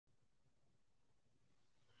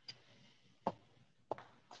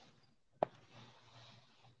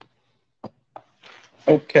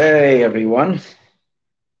Okay, everyone.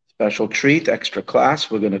 Special treat, extra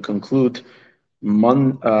class. We're going to conclude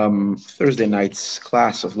Thursday night's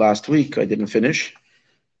class of last week. I didn't finish.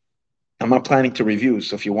 I'm not planning to review,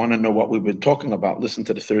 so if you want to know what we've been talking about, listen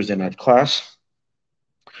to the Thursday night class.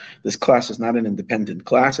 This class is not an independent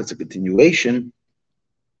class. It's a continuation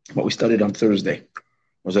of what we studied on Thursday. It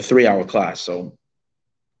was a 3-hour class, so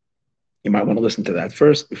you might want to listen to that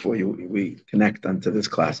first before we connect onto this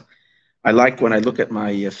class. I like when I look at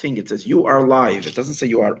my thing, it says you are live. It doesn't say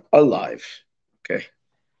you are alive. Okay.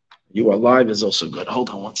 You are live is also good.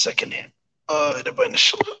 Hold on 1 second here.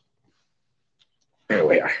 There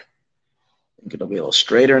we are. I think it'll be a little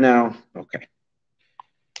straighter now. Okay.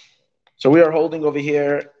 So we are holding over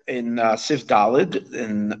here in Sif Dalid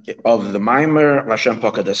of the Maimer, Lashem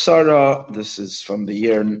Pakadasara. This is from the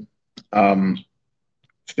year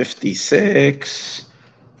 56,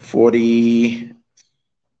 40,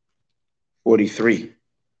 43.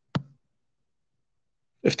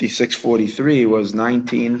 5643 was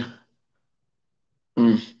 19,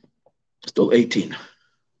 still 18.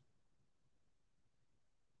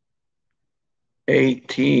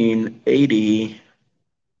 1880,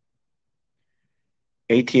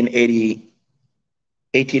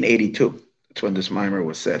 1882. That's when this mimer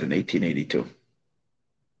was said, in 1882.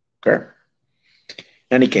 Okay. In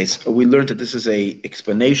any case, we learned that this is a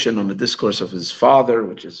explanation on the discourse of his father,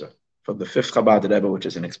 which is from the fifth Chabad Rebbe, which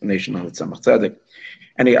is an explanation on the Tzemach Tzedek.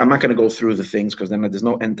 And I'm not going to go through the things because then there's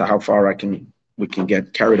no end to how far we can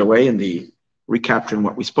get carried away in the recapturing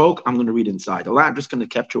what we spoke. I'm going to read inside. I'm just going to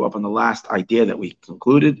catch you up on the last idea that we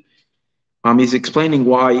concluded. He's explaining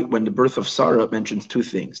why, when the birth of Sarah mentions two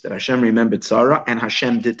things, that Hashem remembered Sarah and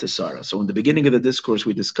Hashem did to Sarah. So in the beginning of the discourse,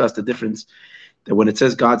 we discussed the difference that when it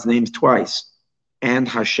says God's names twice, and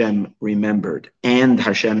Hashem remembered, and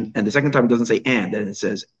Hashem, and the second time it doesn't say and it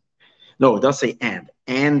says, no, it does say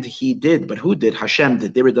and he did, but who did? Hashem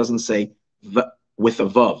did. There it doesn't say with a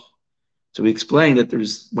vav. So we explained that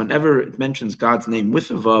whenever it mentions God's name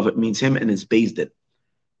with a vav, it means him and his beis din,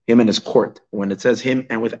 him and his court. When it says him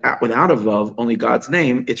and without a vav, only God's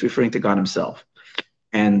name, it's referring to God himself.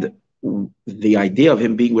 And the idea of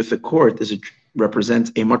him being with the court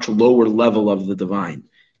represents a much lower level of the divine.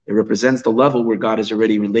 It represents the level where God is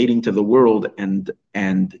already relating to the world and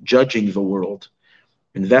judging the world,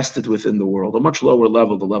 invested within the world, a much lower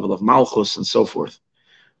level, the level of Malchus and so forth,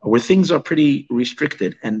 where things are pretty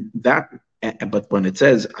restricted. But when it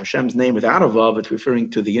says Hashem's name without a vav, it's referring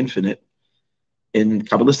to the infinite. In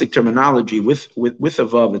Kabbalistic terminology, with a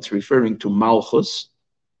vav, it's referring to Malchus,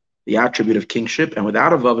 the attribute of kingship, and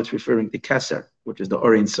without a vav, it's referring to Keser, which is the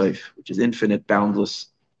Or Ein Sof, which is infinite, boundless.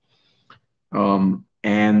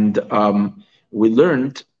 We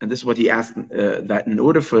learned, and this is what he asked, that in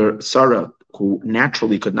order for Sarah, who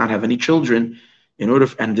naturally could not have any children,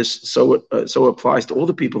 so applies to all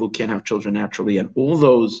the people who can't have children naturally, and all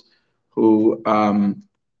those who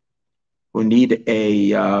need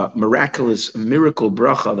a miraculous miracle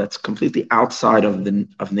bracha that's completely outside of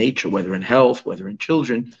nature, whether in health, whether in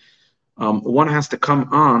children, one has to come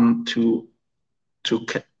on to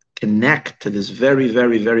connect to this very,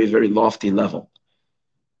 very, very, very lofty level.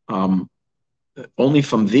 Only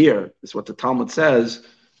from there is what the Talmud says,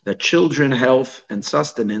 that children, health, and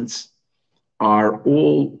sustenance are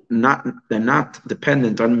all they're not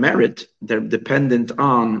dependent on merit, they're dependent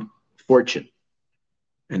on fortune.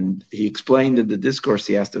 And he explained in the discourse,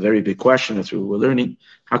 he asked a very big question as we were learning,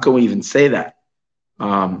 how can we even say that?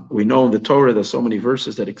 We know in the Torah there's so many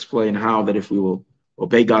verses that explain how that if we will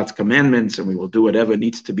obey God's commandments and we will do whatever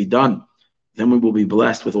needs to be done, then we will be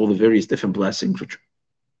blessed with all the various different blessings, which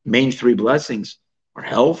main three blessings are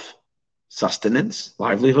health, sustenance,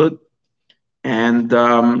 livelihood, and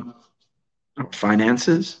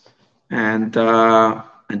finances, and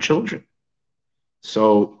children.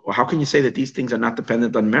 So how can you say that these things are not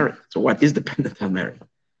dependent on merit? So what is dependent on merit?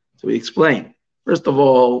 So we explain. First of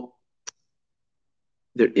all,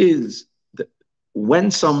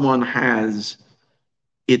 when someone has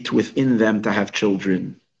it within them to have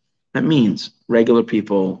children, that means regular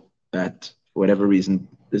people that, for whatever reason,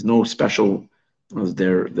 there's no special,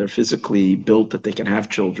 they're physically built that they can have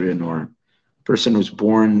children, or a person who's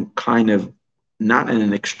born kind of not in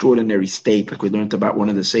an extraordinary state, like we learned about one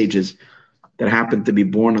of the sages that happened to be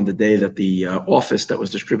born on the day that the office that was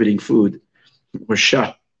distributing food was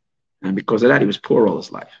shut. And because of that, he was poor all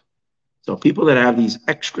his life. So people that have these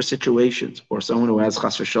extra situations, or someone who has,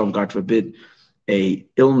 chas v'shalom, God forbid, a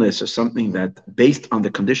illness or something that based on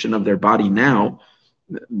the condition of their body now,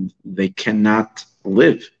 they cannot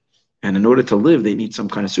live. And in order to live, they need some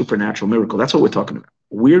kind of supernatural miracle. That's what we're talking about.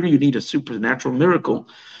 Where do you need a supernatural miracle?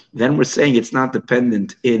 Then we're saying it's not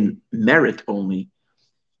dependent in merit only.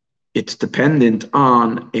 It's dependent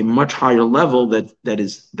on a much higher level that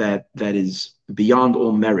is beyond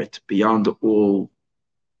all merit, beyond all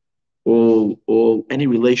any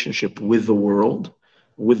relationship with the world,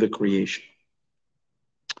 with the creation.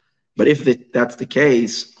 But if that's the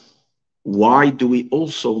case, why do we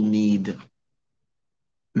also need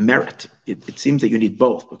merit? It seems that you need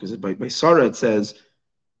both, because by Sarah it says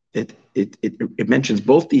it mentions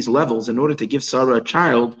both these levels. In order to give Sarah a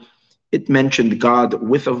child, it mentioned God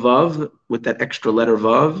with a vav, with that extra letter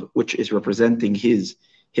vav, which is representing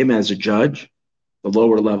him as a judge, the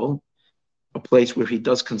lower level, a place where he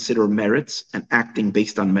does consider merits and acting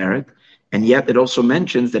based on merit. And yet it also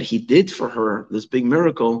mentions that he did for her this big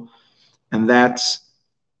miracle, and that's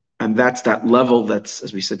that level that's,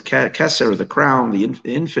 as we said, Keser, the crown, the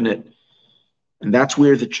infinite, and that's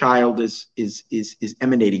where the child is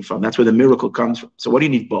emanating from. That's where the miracle comes from. So what do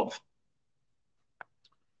you need both?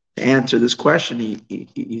 To answer this question,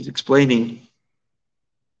 he's explaining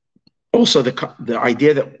also the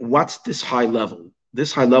idea that what's this high level?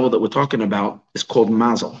 This high level that we're talking about is called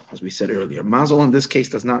mazel, as we said earlier. Mazel in this case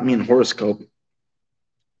does not mean horoscope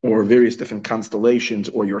or various different constellations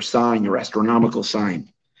or your sign, your astronomical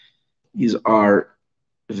sign. These are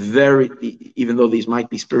even though these might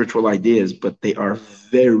be spiritual ideas, but they are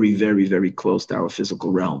very, very, very close to our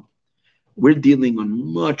physical realm. We're dealing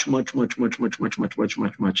on much,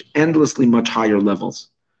 endlessly much higher levels,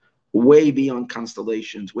 way beyond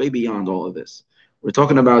constellations, way beyond all of this. We're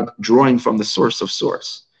talking about drawing from the source of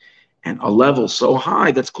source, and a level so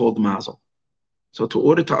high that's called mazel. So in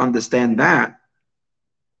order to understand that,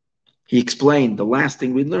 he explained the last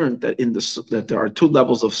thing we learned, that there are two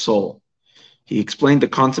levels of soul. He explained the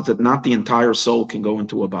concept that not the entire soul can go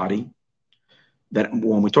into a body, that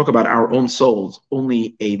when we talk about our own souls,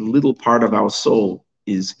 only a little part of our soul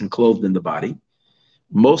is enclosed in the body.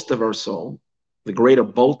 Most of our soul, the greater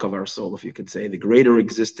bulk of our soul, if you could say, the greater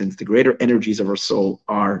existence, the greater energies of our soul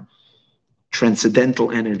are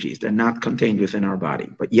transcendental energies. They're not contained within our body.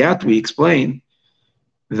 But yet we explain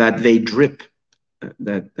that they drip,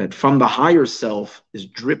 that from the higher self is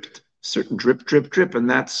dripped, certain drip, and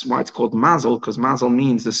that's why it's called mazel, because mazel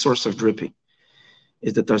means the source of dripping.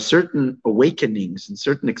 Is that there are certain awakenings and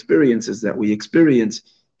certain experiences that we experience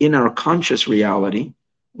in our conscious reality,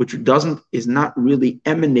 which is not really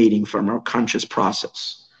emanating from our conscious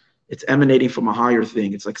process. It's emanating from a higher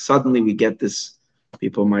thing. It's like suddenly we get this,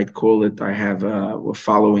 people might call it, we're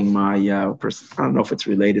following my person, I don't know if it's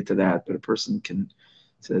related to that, but a person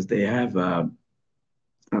says they have,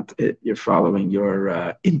 you're following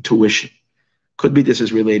your intuition. Could be this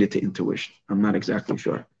is related to intuition. I'm not exactly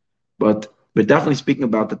sure. But definitely speaking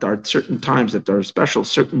about that there are certain times that there are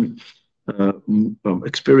certain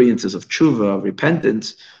experiences of tshuva, of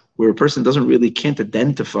repentance, where a person can't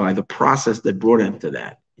identify the process that brought him to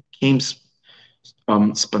that. It came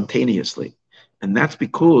spontaneously. And that's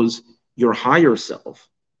because your higher self,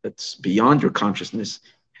 that's beyond your consciousness,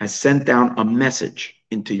 has sent down a message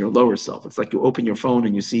into your lower self. It's like you open your phone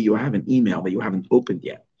and you see you have an email that you haven't opened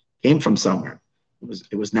yet. It came from somewhere.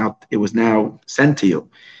 It was now sent to you.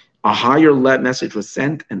 A higher message was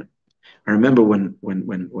sent, and I remember when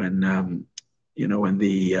the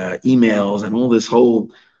emails and all this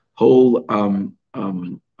whole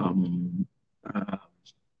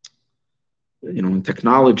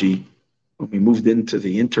technology, when we moved into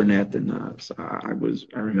the internet, and so I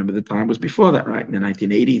remember the time was before that, right? In the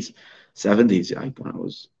 1980s, 70s, when I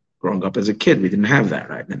was growing up as a kid, we didn't have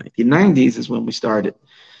that, right? In the 1990s is when we started.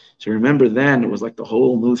 So remember then, it was like the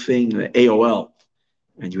whole new thing, the AOL.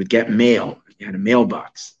 And you would get mail. You had a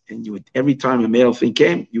mailbox, and every time a mail thing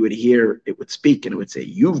came, you would hear it would speak, and it would say,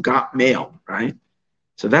 "You've got mail," right?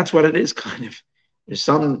 So that's what it is, kind of. There's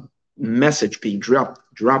some message being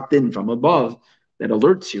dropped in from above that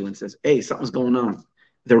alerts you and says, "Hey, something's going on."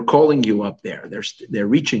 They're calling you up there. They're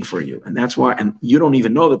reaching for you, and that's why. And you don't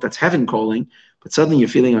even know that that's heaven calling, but suddenly you're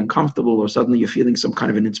feeling uncomfortable, or suddenly you're feeling some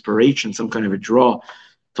kind of an inspiration, some kind of a draw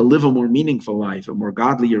to live a more meaningful life, a more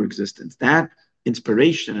godlier existence. That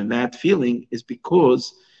inspiration and that feeling is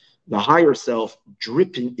because the higher self drip,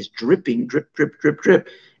 drip.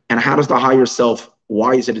 And how does the higher self,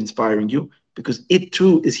 why is it inspiring you? Because it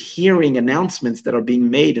too is hearing announcements that are being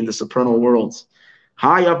made in the supernal worlds,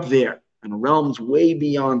 high up there, in realms way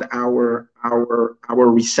beyond our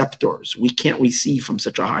receptors. We can't receive from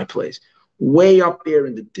such a high place. Way up there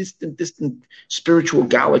in the distant spiritual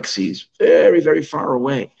galaxies, very, very far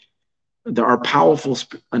away. There are powerful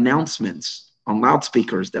announcements on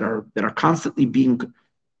loudspeakers that are constantly being,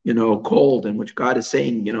 called, and which God is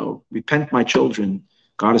saying, repent, my children,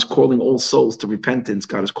 God is calling all souls to repentance.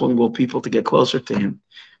 God is calling all people to get closer to Him.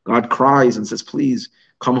 God cries and says, please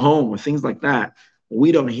come home, or things like that.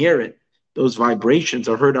 We don't hear it. Those vibrations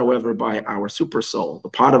are heard, however, by our super soul, the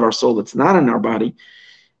part of our soul that's not in our body.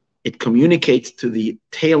 It communicates to the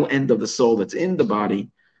tail end of the soul that's in the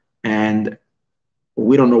body, and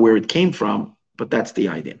we don't know where it came from, but that's the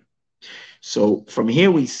idea. So from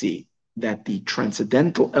here we see that the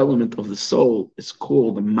transcendental element of the soul is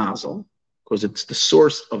called the mazel, because it's the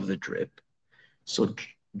source of the drip. So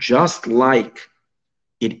just like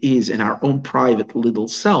it is in our own private little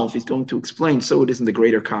self, he's going to explain, so it is in the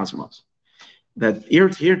greater cosmos. That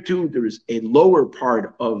here too, there is a lower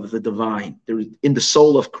part of the divine. There is in the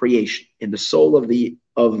soul of creation, in the soul of the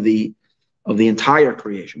entire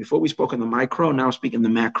creation. Before we spoke in the micro, now speak in the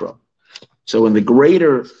macro. So in the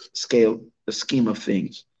greater scale, the scheme of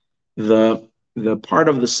things, the part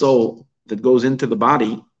of the soul that goes into the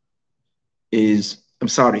body is,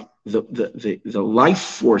 the life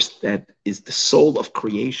force that is the soul of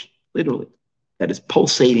creation, literally, that is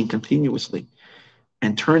pulsating continuously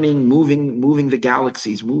and turning, moving the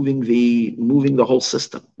galaxies, moving the whole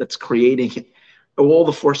system, that's creating all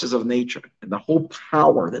the forces of nature and the whole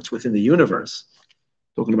power that's within the universe,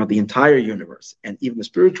 talking about the entire universe and even the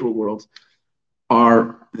spiritual world,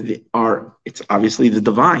 it's obviously the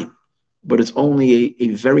divine, but it's only a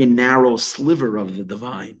very narrow sliver of the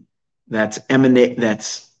divine that's animating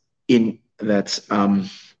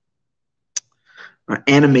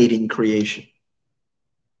creation,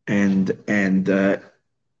 and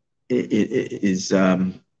is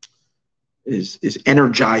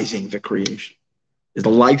energizing the creation, is the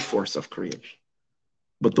life force of creation.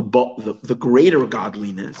 But the greater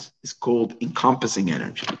godliness is called encompassing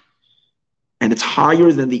energy. And it's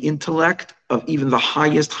higher than the intellect of even the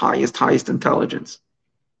highest intelligence.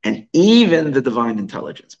 And even the divine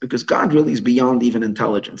intelligence, because God really is beyond even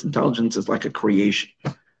intelligence. Intelligence is like a creation.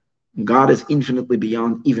 God is infinitely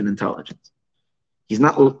beyond even intelligence. He's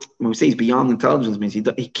not, when we say he's beyond intelligence, means he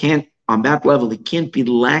can't, on that level, he can't be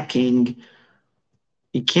lacking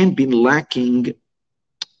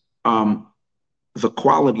the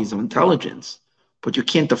qualities of intelligence, but you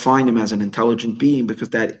can't define him as an intelligent being, because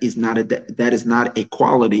that is not a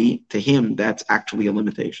quality to him. That's actually a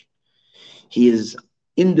limitation. He is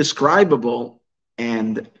indescribable,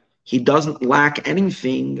 and he doesn't lack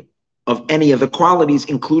anything of any of the qualities,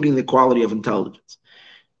 including the quality of intelligence.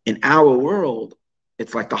 In our world,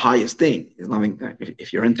 it's like the highest thing.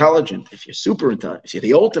 If you're intelligent, if you're super intelligent, if you're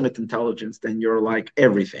the ultimate intelligence, then you're like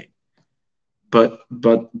everything. But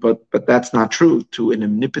that's not true to an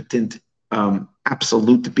omnipotent,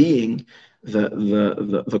 absolute being.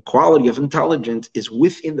 The quality of intelligence is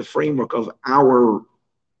within the framework of our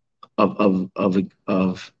of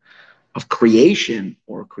creation,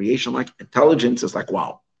 or creation like intelligence is like,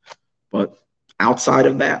 wow. But outside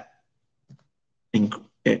of that,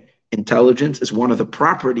 intelligence is one of the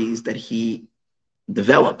properties that he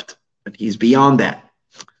developed, but he's beyond that.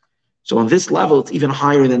 So on this level, it's even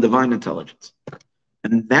higher than divine intelligence.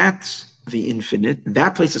 And that's the infinite.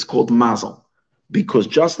 That place is called Mazel, because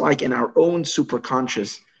just like in our own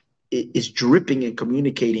superconscious, it is dripping and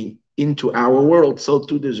communicating into our world, so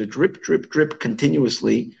too there's a drip, drip, drip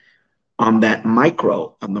continuously on that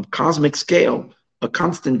micro, on the cosmic scale, a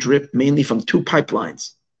constant drip, mainly from two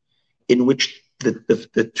pipelines, in which the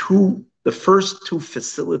first two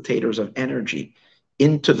facilitators of energy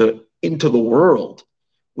into the world,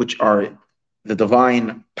 which are the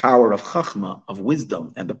divine power of Chachma, of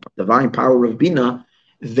wisdom, and the divine power of Bina,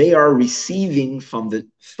 they are receiving from the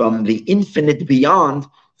infinite beyond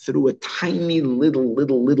through a tiny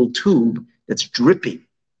little tube that's dripping,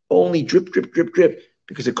 only drip, drip, drip, drip,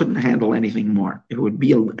 because it couldn't handle anything more. If it would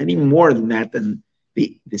be any more than that, then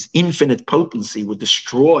this infinite potency would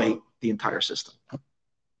destroy the entire system.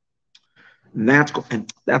 And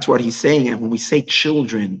that's what he's saying. And when we say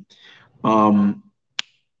children,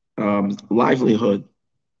 livelihood,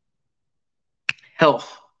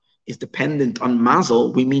 health is dependent on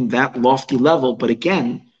mazel, we mean that lofty level. But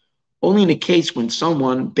again, only in a case when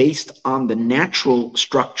someone, based on the natural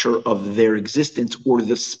structure of their existence, or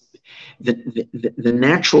the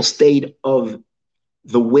natural state of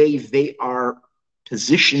the way they are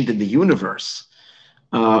positioned in the universe,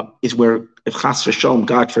 is where, if chas v'shalom,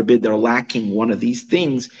 God forbid, they're lacking one of these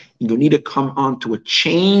things, you need to come on to a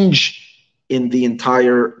change in the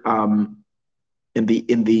entire in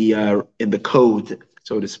the code,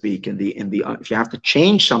 so to speak, if you have to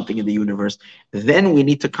change something in the universe, then we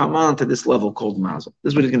need to come on to this level called mazel. This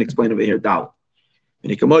is what he's going to explain over here, Dal.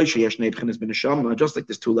 Just like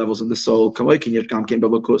there's two levels in the soul,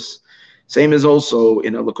 Same as also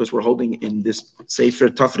in Elokus, we're holding in this Sefer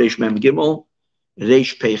Tafresh Mem Gimel,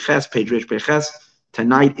 Reish Peiches, page Reish Peiches.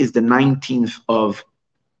 Tonight is the 19th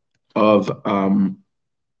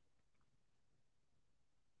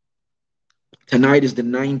tonight is the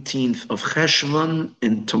 19th of Cheshvan,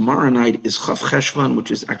 and tomorrow night is Chav Cheshvan,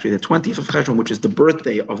 which is actually the 20th of Cheshvan, which is the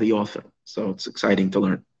birthday of the author. So it's exciting to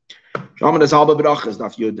learn. Shalom es Alba Berachas,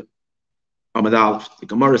 Daf Yud Amud Aleph. The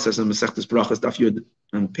Gemara says in Masechtas Berachas, Daf Yud,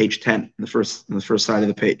 on page 10, in the first side of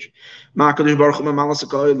the page.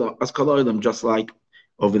 Just like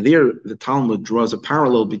over there, the Talmud draws a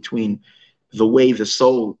parallel between the way the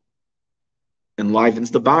soul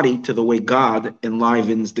enlivens the body to the way God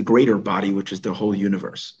enlivens the greater body, which is the whole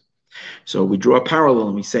universe. So we draw a parallel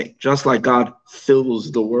and we say, just like God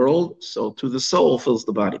fills the world, so too the soul fills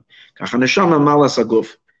the body.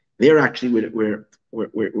 There actually we're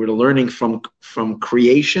learning from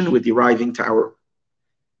creation, we're deriving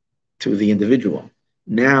to the individual.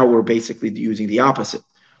 Now we're basically using the opposite.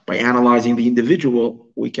 By analyzing the individual,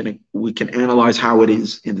 we can analyze how it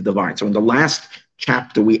is in the divine. So in the last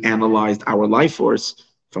chapter, we analyzed our life force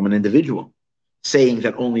from an individual, saying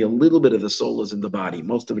that only a little bit of the soul is in the body,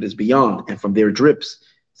 most of it is beyond, and from there drips.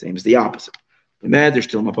 Same as the opposite. The Medrash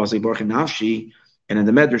Tilma Pasuk Baruch Nafshi, and in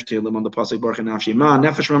the Medrash Tilma on the Pasuk Baruch Nafshi, Ma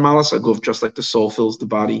Nefesh Mamalas Aguf, just like the soul fills the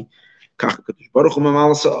body, Baruch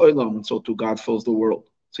Mamalas Olam, and so too God fills the world.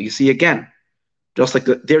 So you see again, just like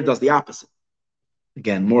there does the opposite.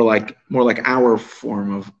 Again, more like our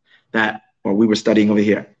form of that, or we were studying over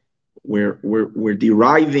here. We're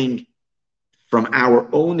deriving from our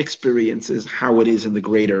own experiences how it is in the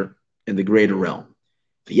greater realm.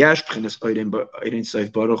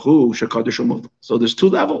 So there's two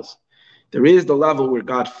levels. There is the level where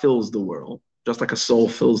God fills the world, just like a soul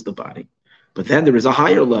fills the body. But then there is a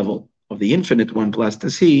higher level of the infinite one, blessed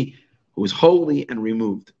is He, who is holy and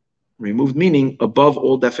removed. Removed meaning above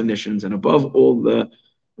all definitions and above all the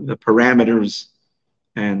parameters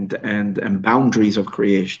and boundaries of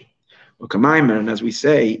creation. And as we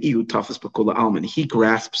say, he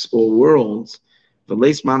grasps all worlds,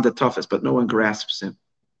 the toughest, but no one grasps him.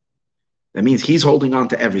 That means he's holding on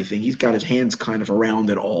to everything. He's got his hands kind of around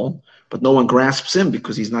it all, but no one grasps him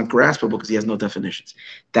because he's not graspable because he has no definitions.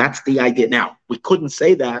 That's the idea. Now, we couldn't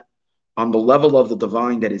say that on the level of the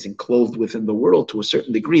divine that is enclosed within the world to a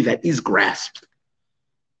certain degree that is grasped.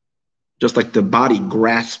 Just like the body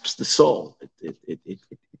grasps the soul. It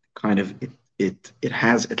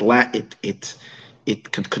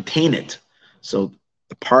can contain it. So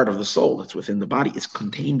the part of the soul that's within the body is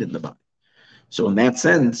contained in the body. So in that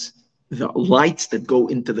sense, the lights that go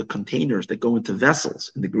into the containers, that go into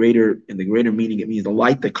vessels, in the greater meaning, it means the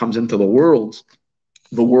light that comes into the worlds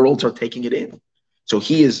are taking it in. So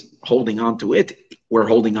he is holding on to it. We're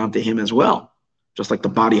holding on to him as well, just like the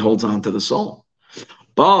body holds on to the soul.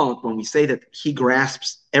 But when we say that he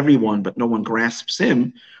grasps everyone, but no one grasps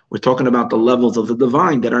him, we're talking about the levels of the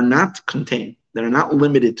divine that are not contained, that are not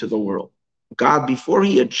limited to the world. God, before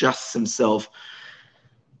he adjusts himself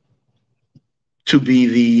to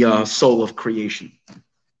be the soul of creation.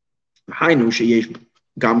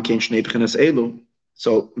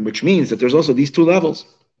 So, which means that there's also these two levels.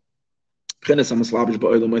 It's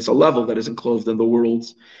a level that is enclosed in the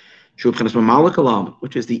worlds,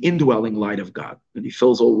 which is the indwelling light of God, and he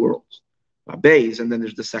fills all worlds. And then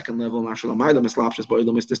there's the second level,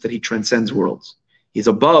 that he transcends worlds. He's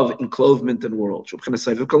above enclosement in worlds, which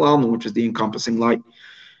is the encompassing light.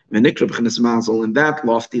 And that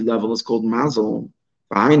lofty level is called Mazel.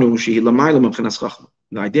 The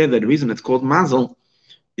idea that the reason it's called Mazel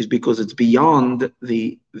is because it's beyond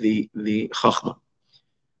the Chachma.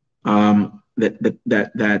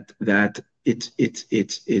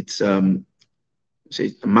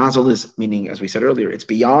 Mazel is meaning, as we said earlier, it's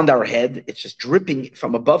beyond our head. It's just dripping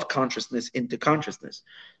from above consciousness into consciousness.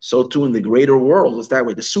 So too in the greater world is that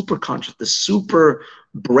way. The super conscious, the super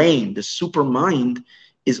brain, the super mind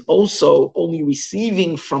is also only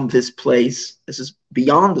receiving from this place. This is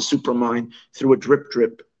beyond the super mind through a drip.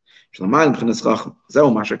 This is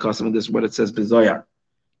what it says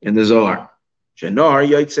in the Zohar.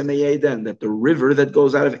 That the river that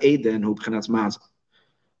goes out of Eden,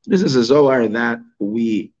 this is a Zohar that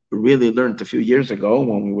we really learned a few years ago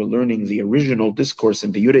when we were learning the original discourse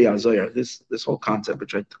in Biyudei Zohar. This whole concept,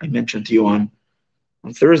 which I mentioned to you on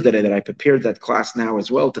Thursday, that I prepared that class now as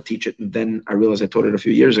well to teach it, and then I realized I taught it a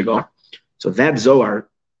few years ago. So that Zohar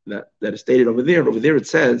that is stated over there it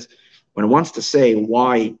says, when it wants to say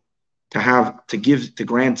why to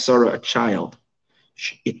grant Sarah a child,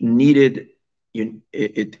 we needed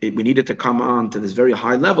to come on to this very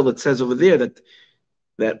high level. It says over there that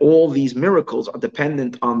that all these miracles are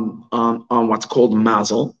dependent on what's called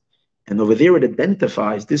mazel. And over there it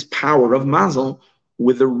identifies this power of mazel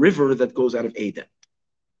with the river that goes out of Eden.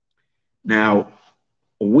 Now,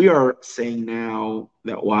 we are saying now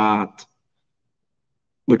that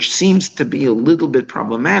which seems to be a little bit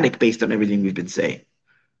problematic based on everything we've been saying.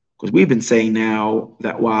 Because we've been saying now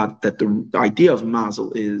that the idea of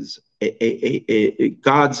mazel is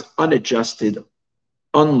God's unadjusted,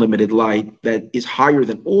 unlimited light that is higher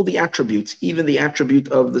than all the attributes, even the attribute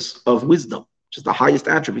of wisdom, which is the highest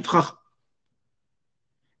attribute.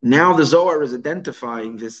 Now the Zohar is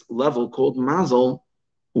identifying this level called mazel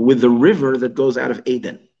with the river that goes out of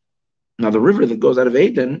Eden. Now the river that goes out of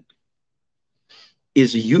Eden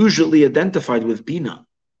is usually identified with Bina.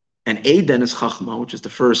 And Eden is Chachma, which is the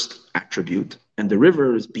first attribute. And the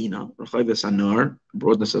river is Bina, broadness of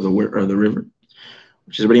the river,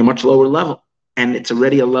 which is already a much lower level. And it's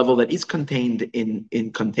already a level that is contained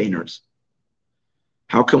in containers.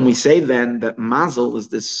 How can we say then that Mazel is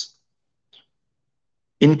this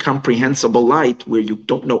incomprehensible light where you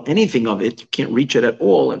don't know anything of it, you can't reach it at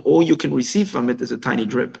all, and all you can receive from it is a tiny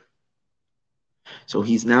drip? So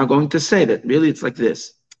he's now going to say that really it's like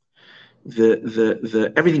this.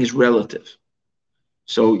 Everything is relative.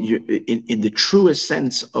 So in the truest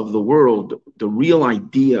sense of the world, the real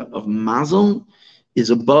idea of Mazel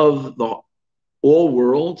is above all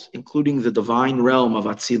worlds, including the divine realm of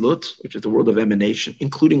Atzilut, which is the world of emanation,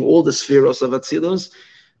 including all the spheros of Atzilus,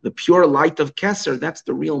 the pure light of Keser, that's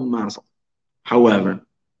the real Mazel. However,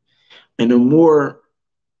 on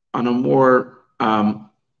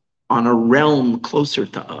a realm closer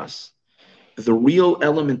to us, the real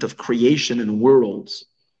element of creation and worlds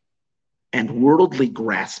and worldly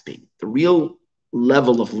grasping, the real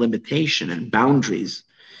level of limitation and boundaries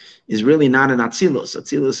is really not in Atzilus.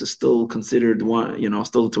 Atzilus is still considered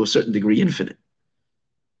still to a certain degree infinite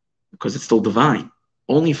because it's still divine.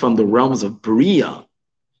 Only from the realms of Bria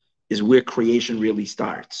is where creation really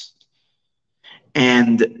starts.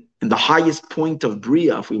 And the highest point of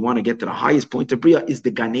Bria, if we want to get to the highest point of Bria, is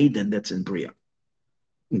the Gan Eden that's in Bria.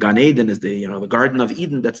 Gan Eden is the Garden of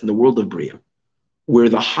Eden that's in the world of Bria, where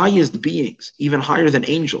the highest beings, even higher than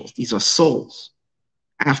angels, these are souls,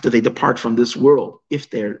 after they depart from this world,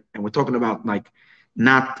 and we're talking about like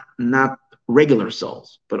not regular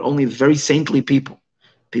souls, but only very saintly people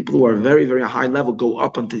who are very, very high level, go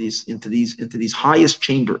up into these highest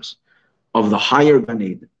chambers of the higher Gan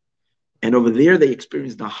Eden. And over there they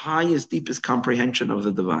experience the highest, deepest comprehension of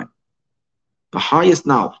the divine, the highest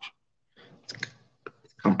knowledge.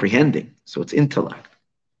 It's comprehending, so it's intellect.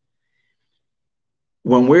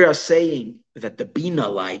 When we are saying that the Bina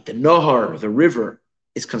light, the Nohar, the river,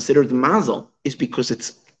 is considered Mazel, is because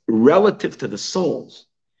it's relative to the souls,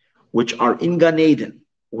 which are in Gan Eden,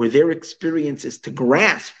 where their experience is to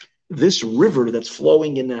grasp this river that's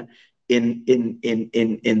flowing in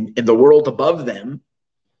the world above them,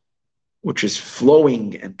 which is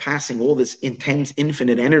flowing and passing all this intense,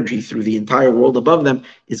 infinite energy through the entire world above them,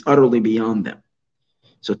 is utterly beyond them.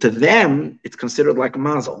 So to them, it's considered like a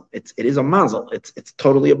mazel. It is a mazel. It's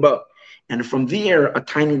totally above. And from there, a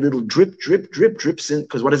tiny little drip drips in,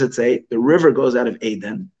 because what does it say? The river goes out of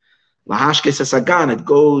Eden. Lahashkes Sagan, it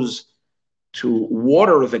goes to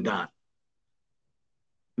water the Gan.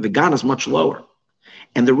 The Gan is much lower.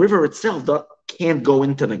 And the river itself can't go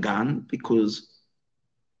into the Gan because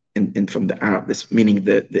from this meaning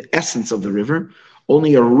the essence of the river,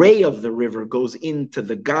 only a ray of the river goes into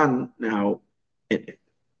the Gan now,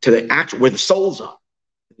 to the actual where the souls are.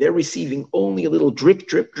 They're receiving only a little drip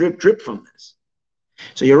from this.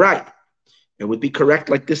 So you're right. It would be correct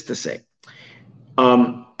like this to say.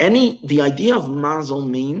 The idea of Mazel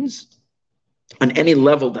means, on any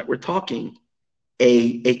level that we're talking,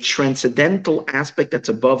 a transcendental aspect that's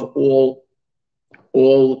above all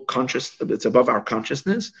conscious, it's above our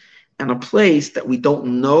consciousness, and a place that we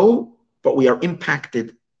don't know, but we are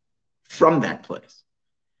impacted from that place.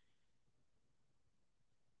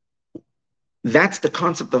 That's the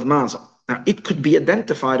concept of Mazel. Now, it could be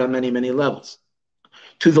identified on many, many levels.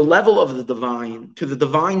 To the level of the divine, to the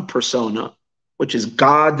divine persona, which is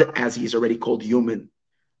God as he's already called human,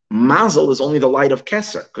 Mazel is only the light of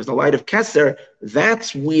Keser, because the light of Keser,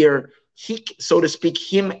 that's where he, so to speak,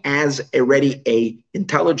 him as already a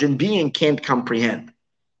intelligent being can't comprehend.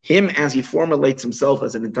 Him as he formulates himself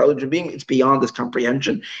as an intelligent being, it's beyond his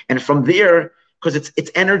comprehension. And from there, because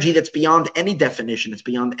it's energy that's beyond any definition, it's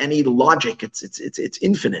beyond any logic, it's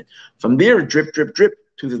infinite. From there, drip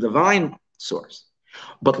to the divine source.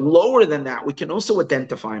 But lower than that, we can also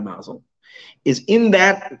identify Mazel, is in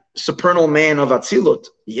that supernal man of Atzilut.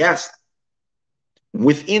 Yes,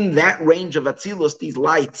 Within that range of Atzilus, these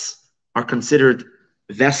lights are considered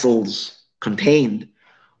vessels contained.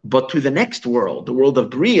 But to the next world, the world of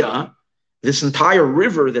Bria, this entire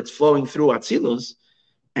river that's flowing through Atzilus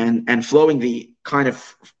and flowing the kind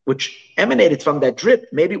of, which emanated from that drip,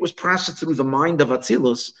 maybe it was processed through the mind of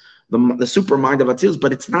Atzilus, the super mind of Atzilus,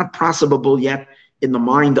 but it's not processable yet in the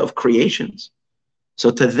mind of creations. So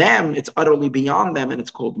to them, it's utterly beyond them, and it's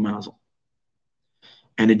called Mazel.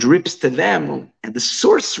 And it drips to them, and the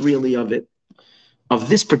source really of it, of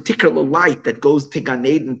this particular light that goes to Gan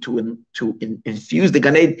Eden to infuse the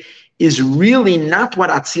Gan Eden, is really not what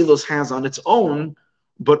Atzilus has on its own,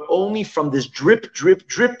 but only from this drip, drip,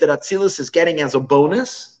 drip that Atzilus is getting as a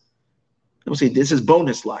bonus. We'll see, this is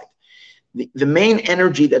bonus light. The main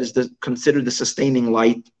energy that is considered the sustaining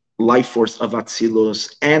life force of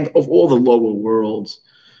Atzilus and of all the lower worlds,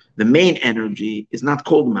 the main energy is not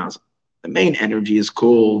called Mazel. The main energy is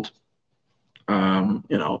called, Oires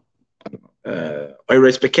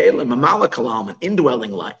Bekelim, Mamala Kalam, an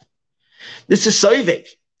indwelling light. This is Soivek.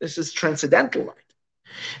 This is transcendental light.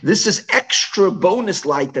 This is extra bonus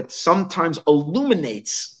light that sometimes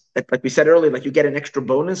illuminates. Like we said earlier, like you get an extra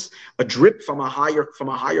bonus, a drip from a higher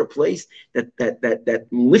place that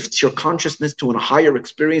lifts your consciousness to a higher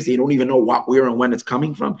experience that you don't even know what, where, and when it's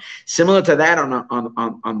coming from. Similar to that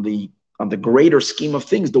on the greater scheme of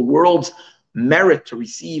things, the world's merit to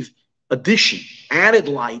receive addition, added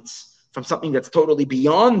lights from something that's totally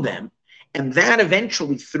beyond them, and that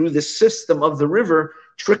eventually through the system of the river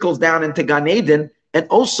trickles down into Gan Eden and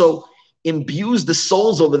also imbues the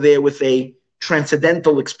souls over there with a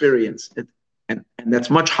transcendental experience, and that's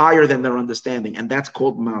much higher than their understanding, and that's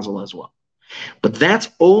called Mazel as well. But that's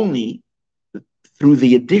only through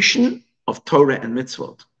the addition of Torah and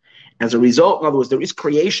mitzvot. As a result, in other words, there is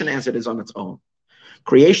creation as it is on its own.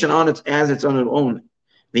 Creation as it's on its own,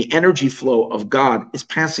 the energy flow of God is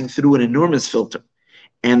passing through an enormous filter,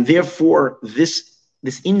 and therefore this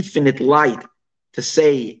infinite light, to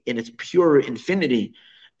say in its pure infinity,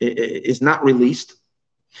 is not released.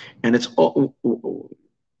 And it's all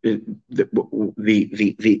the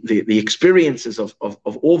experiences of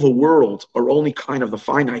all the worlds are only kind of the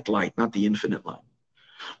finite light, not the infinite light.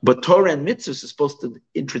 But Torah and mitzvahs is supposed to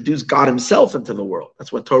introduce God himself into the world.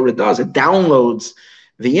 That's what Torah does. It downloads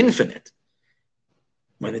the infinite.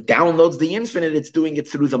 When it downloads the infinite, it's doing it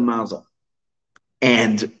through the Mazel.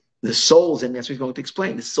 And the souls, and as we're going to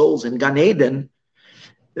explain, the souls in Gan Eden,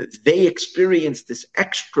 they experience this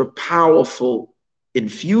extra powerful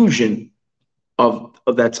infusion of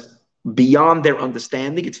that's beyond their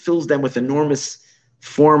understanding. It fills them with enormous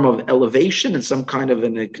form of elevation and some kind of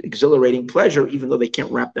an exhilarating pleasure, even though they can't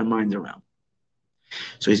wrap their minds around.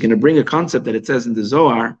 So he's going to bring a concept that it says in the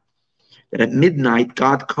Zohar that at midnight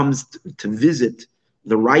God comes to visit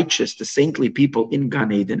the righteous, the saintly people in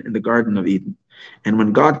Gan Eden, in the Garden of Eden. And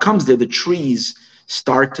when God comes there, the trees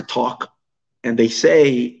start to talk, and they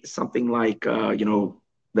say something like, that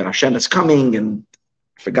Hashem is coming, and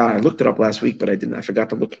I looked it up last week, but I forgot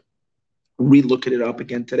to re-look it up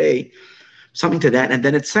again today, something to that. And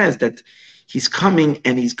then it says that he's coming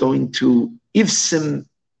and he's going to ivsim,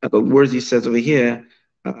 the words he says over here,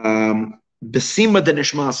 besima de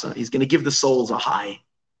nishmasa, he's going to give the souls a high.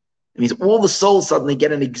 It means all the souls suddenly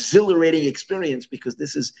get an exhilarating experience because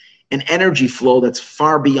this is an energy flow that's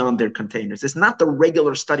far beyond their containers. It's not the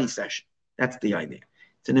regular study session. That's the idea.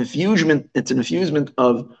 It's an infusement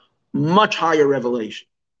of much higher revelation,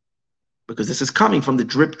 because this is coming from the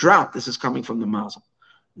drip drop. This is coming from the Mazel.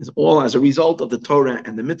 It's all as a result of the Torah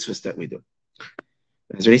and the mitzvahs that we do.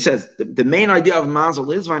 As he says, the main idea of Mazel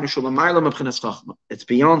is it's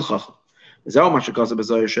beyond Chacham. That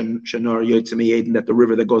the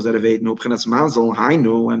river that goes out of Eden,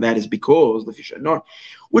 and that is because the Fishanor,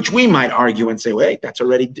 which we might argue and say, wait, that's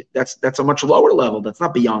a much lower level. That's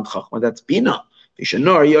not beyond Chachma, that's Bina.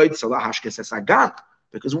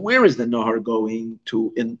 Because where is the Nahar going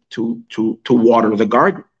to water the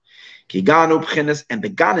garden? And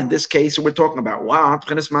the Gan in this case, we're talking about is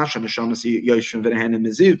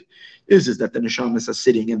that the Neshamas are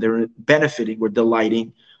sitting and they're benefiting or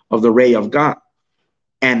delighting of the ray of God.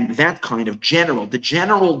 And that kind of the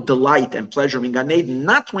general delight and pleasure in Gan Eden,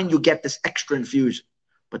 not when you get this extra infusion,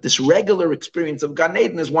 but this regular experience of Gan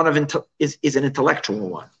Eden is an intellectual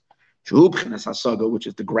one. Which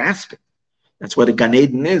is the grasping. That's what a Gan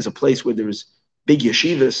Eden is, a place where there's big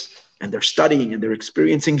yeshivas and they're studying and they're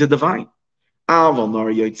experiencing the divine. But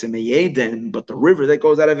the river that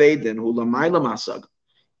goes out of Eden,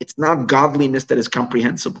 it's not godliness that is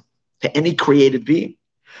comprehensible to any created being.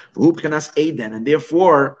 And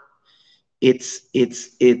therefore,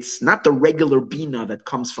 it's not the regular bina that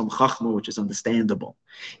comes from chachma, which is understandable.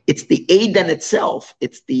 It's the Eden itself.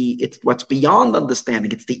 It's what's beyond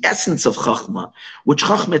understanding. It's the essence of chachma, which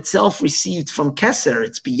chachma itself received from Keser.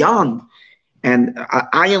 It's beyond. And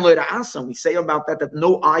ayin lo ra'asa, we say about that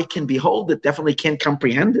no eye can behold it, definitely can't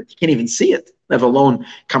comprehend it. You can't even see it, let alone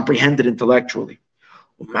comprehend it intellectually.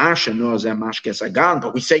 But we're saying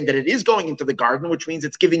that it is going into the garden, which means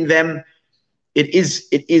it's giving them. It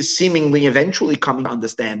is seemingly eventually coming to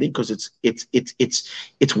understanding, because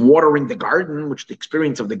it's watering the garden, which the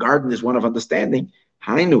experience of the garden is one of understanding.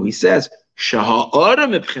 Hainu, he says,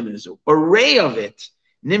 a ray of it.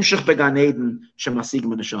 Only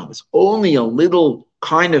a little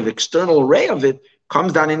kind of external ray of it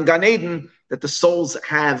comes down in Gan Eden that the souls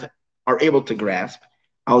are able to grasp.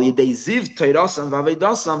 As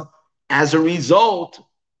a result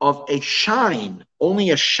of a shine,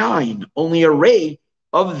 only a ray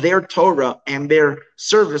of their Torah and their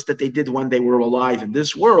service that they did when they were alive in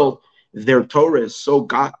this world. Their Torah is so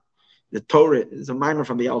God. The Torah is a mimer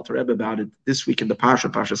from the Alter Rebbe about it this week in the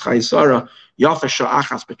Parshas Chayei Sarah. Yafa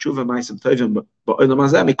sha'achas b'tshuva ma'asim tovim ba'olam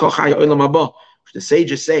hazeh mikol chayei olam haba. The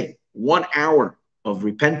sages say 1 hour of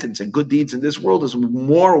repentance and good deeds in this world is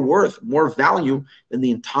more worth, more value than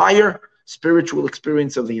the entire spiritual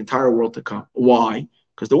experience of the entire world to come. Why?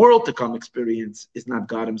 Because the world to come experience is not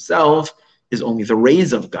God himself, is only the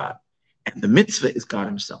rays of God. And the mitzvah is God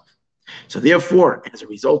himself. So therefore, as a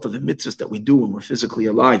result of the mitzvahs that we do when we're physically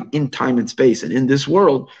alive in time and space and in this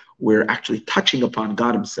world, we're actually touching upon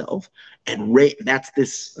God himself. And that's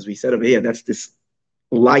this, as we said over here, that's this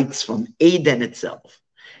lights from Eden itself.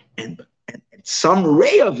 And some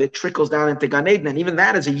ray of it trickles down into Gan Eden, and even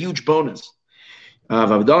that is a huge bonus.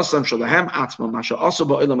 From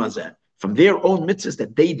their own mitzvahs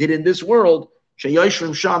that they did in this world,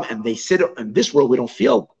 and they sit in this world, we don't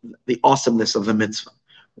feel the awesomeness of the mitzvah.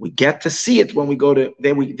 We get to see it when we go to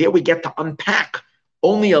there. We get to unpack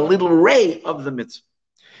only a little ray of the mitzvah.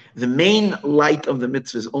 The main light of the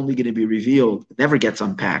mitzvah is only going to be revealed. It never gets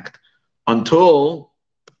unpacked until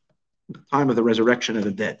the time of the resurrection of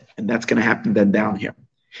the dead, and that's going to happen then down here.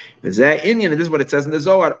 And this is what it says in the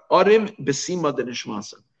Zohar: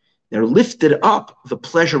 they're lifted up the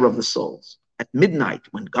pleasure of the souls at midnight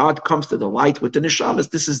when God comes to the light with the neshamas.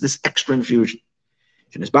 This is this extra infusion.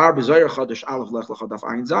 Where over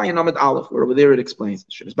there it explains.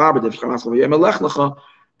 And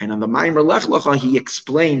on the Maimer Lech Lecha, he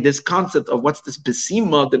explained this concept of what's this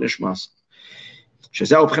besima de nishmas.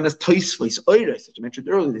 As you mentioned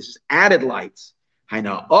earlier, this is added lights.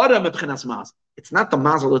 It's not the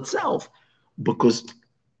mazel itself, because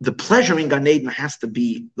the pleasure in Gan Eden has to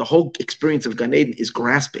be, the whole experience of Gan Eden is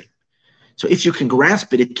grasping. So if you can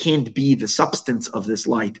grasp it, it can't be the substance of this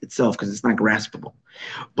light itself, because it's not graspable.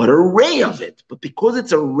 But a ray of it, but because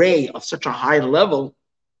it's a ray of such a high level,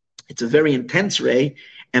 it's a very intense ray,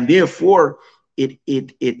 and therefore it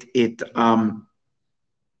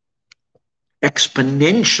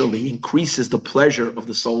exponentially increases the pleasure of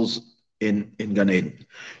the souls in Gan Eden.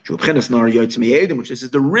 Which is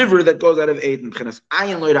the river that goes out of Eden, a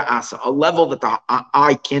level that the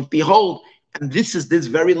eye can't behold. And this is this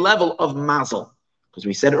very level of mazel. Because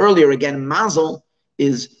we said earlier, again, mazel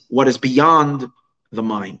is what is beyond the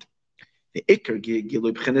mind. The ikar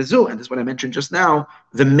gilu b'chenezu, and this is what I mentioned just now,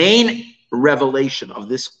 the main revelation of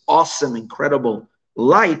this awesome, incredible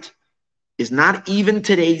light is not even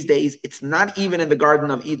today's days. It's not even in the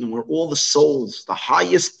Garden of Eden, where all the souls, the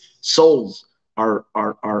highest souls, are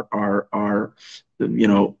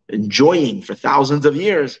enjoying for thousands of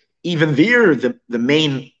years. Even there, the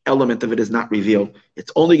main element of it is not revealed.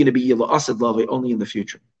 It's only going to be Yila Asad Lave only in the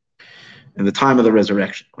future, in the time of the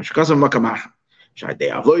resurrection. As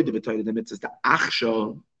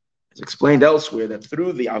explained elsewhere, that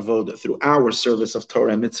through the avoda, through our service of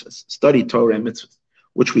Torah and mitzvahs, study Torah and mitzvahs,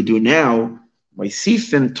 which we do now, we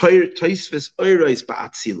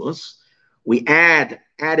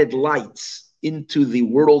added lights into the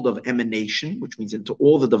world of emanation, which means into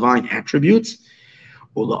all the divine attributes.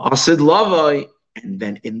 And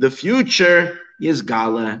then in the future,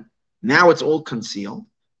 Yizgala. Now it's all concealed.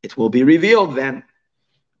 It will be revealed then.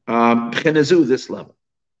 This level.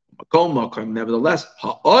 Nevertheless,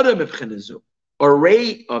 a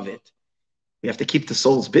ray of it. We have to keep the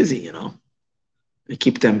souls busy, We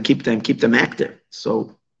keep them active.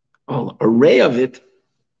 So a ray of it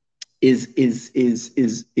is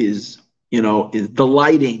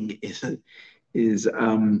delighting, is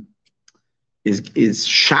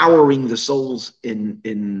showering the souls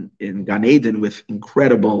in Gan Eden with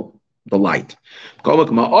incredible the light.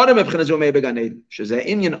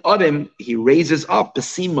 He raises up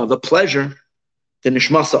the pleasure, the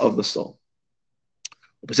nishmasa of the soul.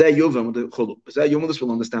 This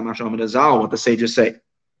will understand what the sages say.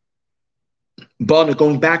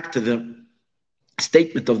 Going back to the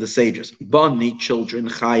statement of the sages, Bani, children,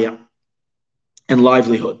 chaya, and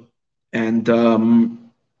livelihood, and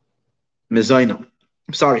mezayna.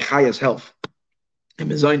 I'm sorry, chaya's health,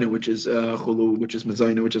 and mezayna, which is chulu, which is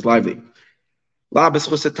mezayna, which is lively. La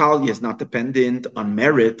b'schus is not dependent on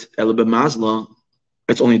merit. Ela b'mazla,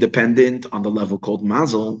 it's only dependent on the level called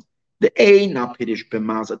mazel. The A not pidish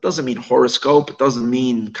b'mazel. It doesn't mean horoscope. It doesn't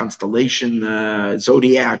mean constellation,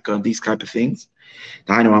 zodiac, these type of things.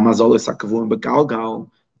 These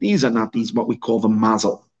are not these what we call the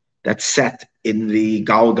mazel that's set in the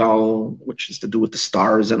galgal, which is to do with the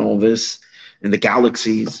stars and all this, and the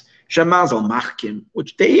galaxies. Shemazel machkim,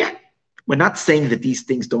 which we're not saying that these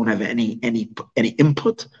things don't have any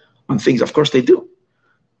input on things. Of course they do,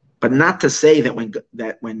 but not to say that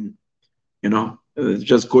when it's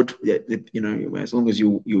just good. As long as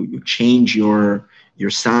you change your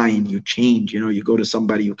sign, you change. You go to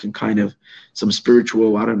somebody who can kind of some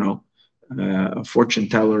spiritual, I don't know, a fortune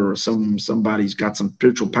teller or somebody's got some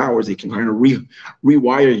spiritual powers. They can kind of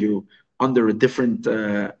rewire you under a different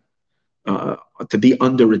to be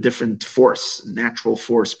under a different force, natural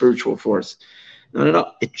force, spiritual force.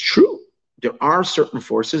 No. It's true. There are certain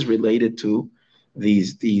forces related to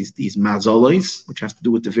these mazolos, which has to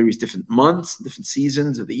do with the various different months, different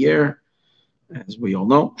seasons of the year, as we all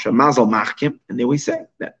know. Shemazal machkim, and they always say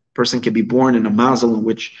that person can be born in a mazel in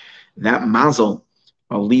which that mazel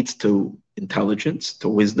leads to intelligence, to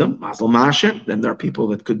wisdom, mazel mashim. Then there are people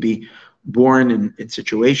that could be born in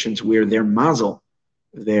situations where their mazel,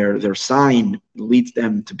 their sign leads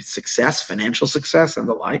them to success, financial success, and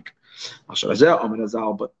the like.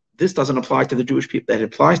 But this doesn't apply to the Jewish people. That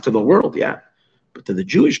applies to the world, yeah. But to the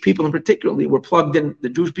Jewish people in particular, we're plugged in. The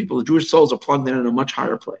Jewish people, the Jewish souls are plugged in a much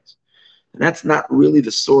higher place. And that's not really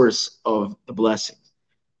the source of the blessing.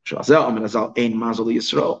 On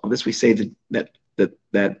this we say that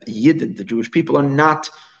Yidden, the Jewish people, are not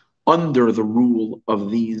under the rule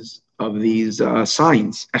of these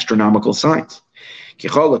signs, astronomical signs.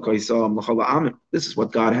 This is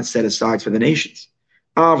what God has set aside for the nations.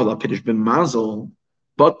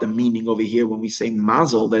 But the meaning over here, when we say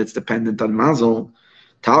mazel, that it's dependent on mazel,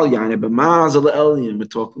 we're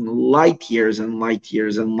talking light years and light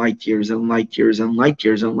years and light years and light years and light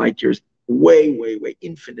years and light years, way,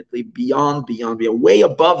 infinitely beyond, way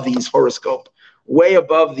above these horoscope, way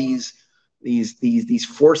above these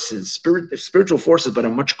forces, spiritual forces, but are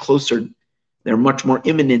much closer. They're much more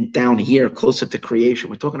imminent down here, closer to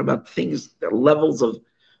creation. We're talking about things, that levels of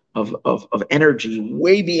energy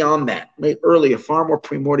way beyond that, way earlier, far more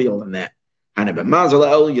primordial than that.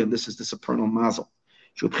 This is the supernal mazel.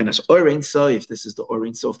 If this is the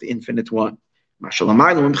Orein Sof, the infinite one,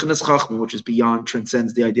 which is beyond,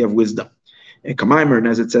 transcends the idea of wisdom. And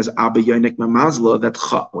as it says,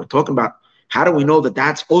 that we're talking about. How do we know that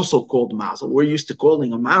that's also called mazel? We're used to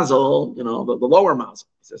calling a mazel, the lower mazel.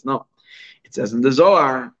 He says no. It says in the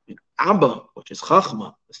Zohar, in Abba, which is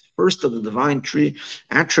Chachma, the first of the divine tree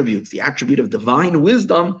attributes, the attribute of divine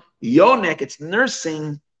wisdom, Yonek, it's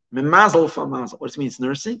nursing, Memazel from mazel. What does it mean? It's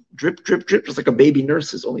nursing? Drip, just like a baby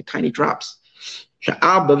nurses, only tiny drops.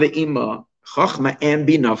 Abba ve'ima, Chachma and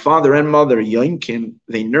Bina, father and mother, Yoinkim,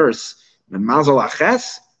 they nurse, Memazel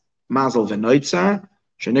aches, Mazel v'noitza,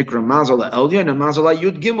 Shenikra Mazel elyon, and Mazel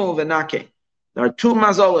yud gimel v'nake. There are two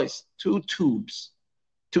mazoles, two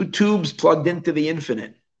tubes plugged into the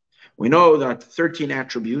infinite. We know that 13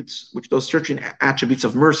 attributes, which those 13 attributes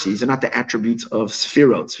of mercies are not the attributes of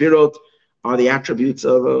Sfirot. Sfirot are the attributes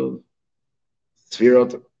of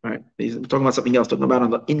Sfirot, right? We're talking about something else, talking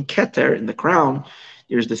about in Keter, in the crown,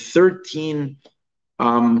 there's the 13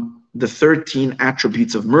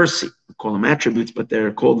 attributes of mercy. We call them attributes, but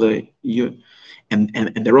they're called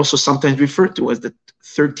and they're also sometimes referred to as the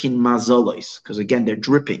 13 mazolos, because again, they're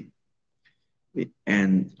dripping.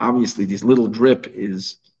 And obviously, this little drip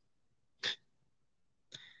is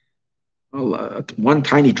one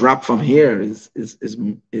tiny drop from here is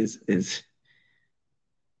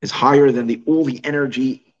higher than all the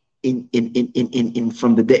energy in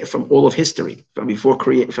from all of history, from before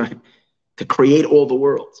to create all the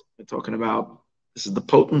worlds. We're talking about this is the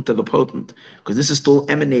potent of the potent, because this is still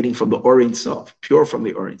emanating from the Orein Sof, pure from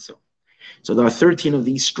the Orein Sof. So there are 13 of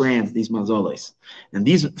these strands, these mazoles. And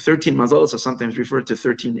these 13 mazoles are sometimes referred to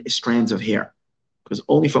 13 strands of hair, because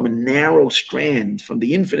only from a narrow strand from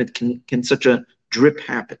the infinite can such a drip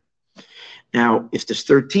happen. Now, if there's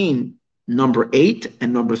 13, number 8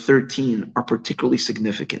 and number 13 are particularly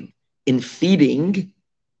significant in feeding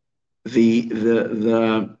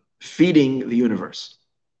the universe,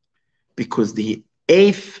 because the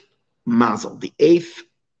 8th mazel, the 8th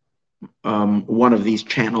one of these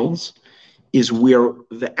channels, is where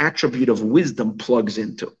the attribute of wisdom plugs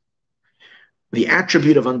into. The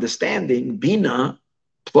attribute of understanding, bina,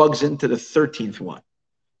 plugs into the 13th one.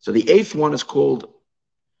 So the 8th one is called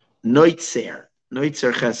noitzer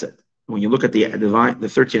chesed. When you look at the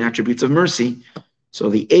 13 attributes of mercy, so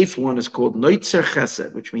the 8th one is called noitzer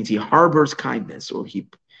chesed, which means he harbors kindness, or he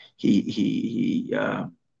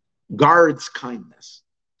guards kindness.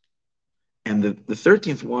 And the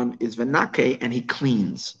 13th one is venake, and he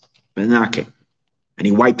cleans, venake, and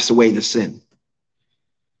he wipes away the sin.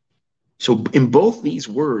 So in both these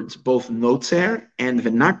words, both notzer and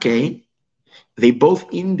venake, they both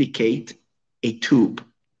indicate a tube,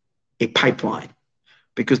 a pipeline.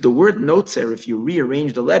 Because the word notzer, if you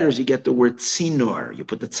rearrange the letters, you get the word tzinor. You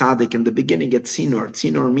put the tzaddik in the beginning, get tzinor.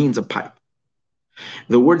 Tzinor means a pipe.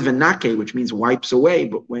 The word venake, which means wipes away,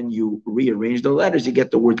 but when you rearrange the letters, you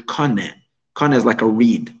get the word kane. Kane is like a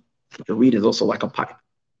reed. The reed is also like a pipe.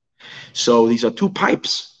 So these are two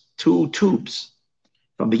pipes, two tubes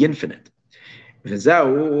from the infinite. Which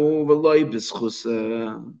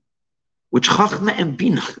Chachma and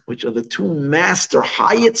Bina, which are the two master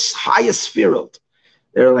highest spherot.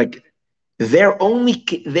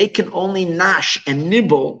 They can only nash and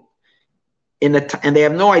nibble and they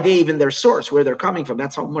have no idea even their source, where they're coming from.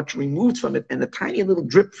 That's how much removed from it, and a tiny little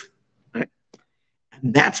drip. Right?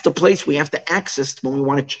 And that's the place we have to access when we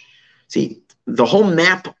want to see. The whole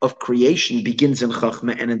map of creation begins in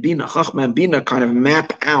Chachma and in Bina. Chachma and Bina kind of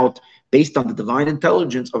map out, based on the divine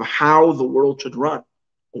intelligence, of how the world should run,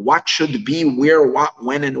 what should be, where, what,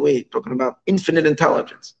 when, and where. Talking about infinite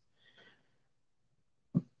intelligence.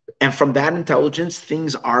 And from that intelligence,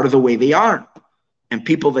 things are the way they are. And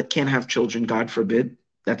people that can't have children, God forbid,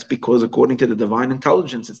 that's because according to the divine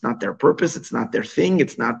intelligence, it's not their purpose, it's not their thing,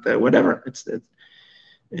 it's not whatever.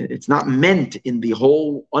 It's not meant in the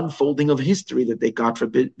whole unfolding of history that they, God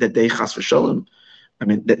forbid, that they chas v'shalom, I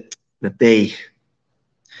mean that they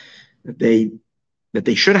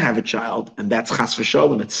should have a child, and that's chas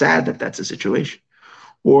v'shalom. It's sad that that's a situation,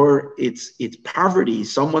 or it's poverty.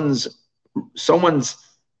 Someone's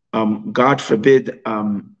God forbid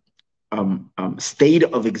state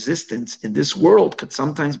of existence in this world could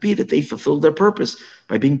sometimes be that they fulfill their purpose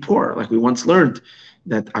by being poor. Like we once learned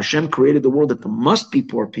that Hashem created the world that there must be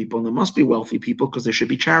poor people and there must be wealthy people because there should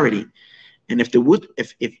be charity. And if there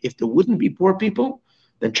wouldn't be poor people,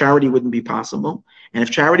 then charity wouldn't be possible. And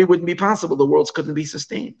if charity wouldn't be possible, the world couldn't be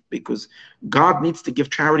sustained, because God needs to give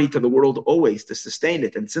charity to the world always to sustain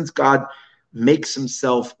it. And since God makes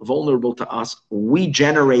himself vulnerable to us, we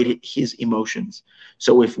generate his emotions.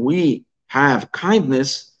 So if we have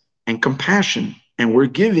kindness and compassion and we're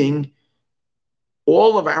giving,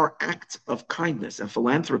 all of our acts of kindness and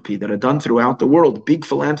philanthropy that are done throughout the world, big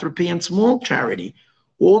philanthropy and small charity,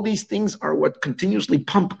 all these things are what continuously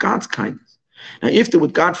pump God's kindness. Now, if there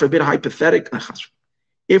would, God forbid,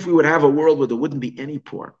 if we would have a world where there wouldn't be any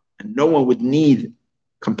poor and no one would need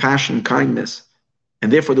compassion, kindness,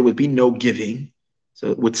 and therefore there would be no giving,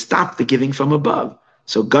 so it would stop the giving from above.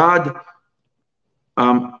 So God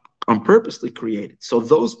on purposely created. So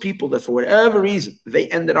those people that for whatever reason they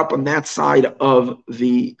ended up on that side of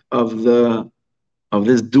this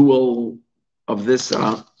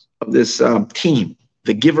team,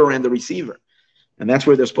 the giver and the receiver, and that's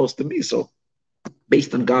where they're supposed to be. So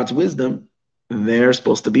based on God's wisdom, they're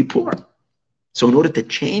supposed to be poor. So in order to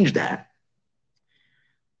change that,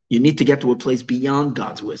 you need to get to a place beyond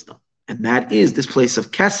God's wisdom. And that is this place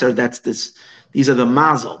of Keser. These are the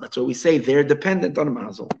mazel. That's what we say. They're dependent on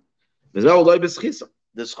mazel. The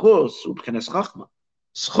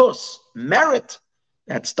schus, merit,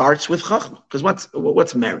 that starts with chachma. Because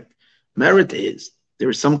what's merit? Merit is there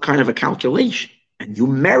is some kind of a calculation, and you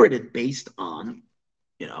merit it based on,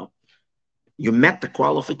 you met the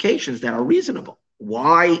qualifications that are reasonable.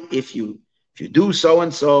 Why, if you do so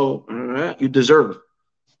and so, you deserve it.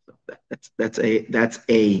 That's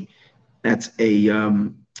a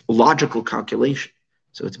logical calculation.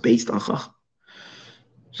 So it's based on chachma.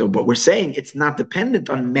 So, but we're saying it's not dependent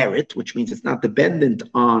on merit, which means it's not dependent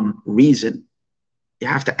on reason. You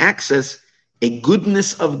have to access a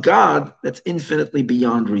goodness of God that's infinitely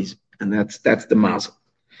beyond reason, and that's the mazel.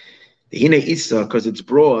 The hine isa, because it's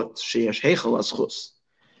brought sheyesh heichal aschus.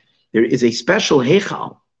 There is a special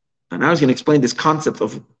heichal, and I was going to explain this concept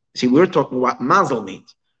of. See, we're talking what mazel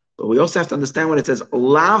means, but we also have to understand when it says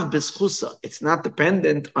lav b'schusa. It's not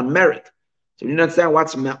dependent on merit. So you understand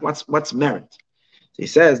what's merit. So he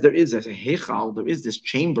says there is a heichal, there is this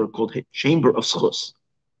chamber called chamber of schus.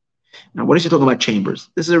 Now, what is he talking about chambers?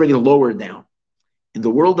 This is already lower down. In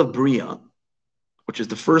the world of Bria, which is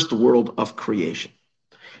the first world of creation,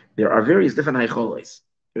 there are various different heichales.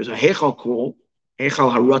 There's a heichal called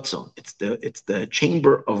heichal haratzon. It's the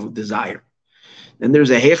chamber of desire. Then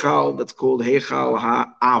there's a heichal that's called heichal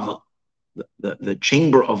ha'ava, the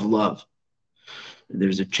chamber of love. And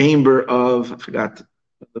there's a chamber of, I forgot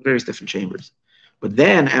the various different chambers. But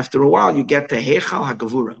then after a while, you get to heichal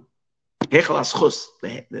hagavura, heichal haschus,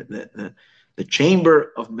 the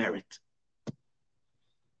chamber of merit.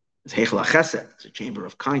 It's heichal hachesed, it's a chamber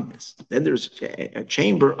of kindness. Then there's a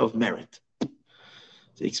chamber of merit. So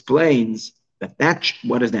he explains that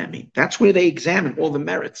what does that mean? That's where they examine all the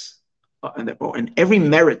merits. And every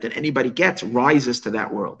merit that anybody gets rises to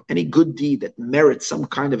that world. Any good deed that merits some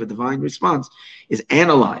kind of a divine response is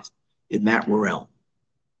analyzed in that realm.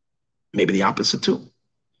 Maybe the opposite too.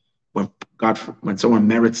 When someone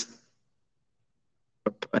merits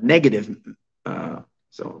a negative,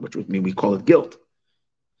 which would mean we call it guilt,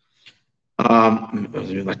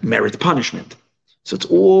 like merit punishment. So it's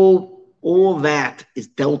all that is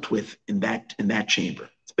dealt with in that chamber.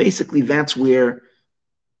 It's basically that's where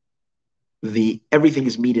everything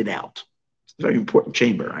is meted out. It's a very important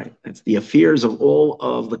chamber, right? It's the affairs of all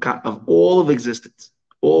of existence,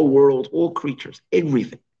 all world, all creatures,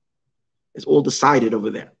 everything is all decided over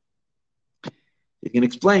there. You can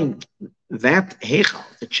explain that heichal,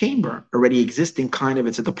 the chamber, already existing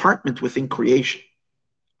it's a department within creation.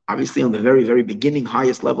 Obviously, on the very, very beginning,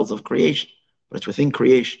 highest levels of creation, but it's within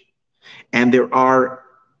creation. And there are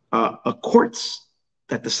courts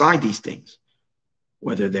that decide these things,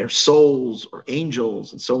 whether they're souls or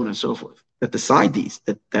angels and so on and so forth, that decide these,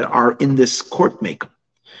 that are in this court makeup.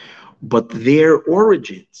 But their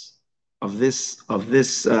origins of this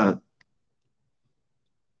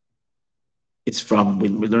it's from, we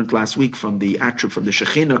learned last week from the attribute from the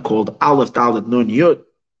Shekhinah called Aleph Dalet Nun Yud,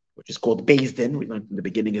 which is called Beis Din. We learned in the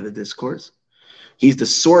beginning of the discourse. He's the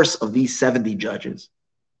source of these 70 judges.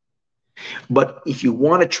 But if you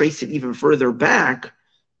want to trace it even further back,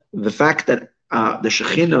 the fact that the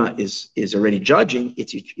Shekhinah is already judging,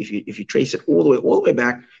 if you trace it all the way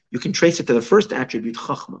back, you can trace it to the first attribute,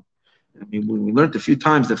 Chachma. I mean, we learned a few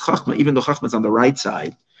times that Chachma, even though Chachma is on the right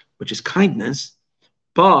side, which is kindness,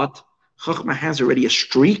 but Chachma has already a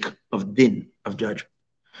streak of din, of judgment.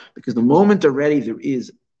 Because the moment already there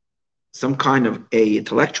is some kind of a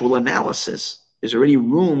intellectual analysis, there's already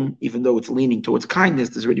room, even though it's leaning towards kindness,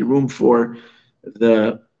 there's already room for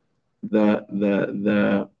in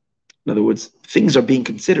other words, things are being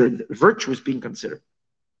considered, virtue is being considered.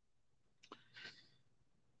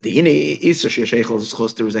 There is a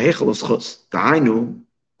heichal of schus. Ta'ainu,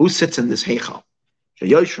 who sits in this heichal?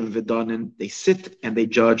 They sit and they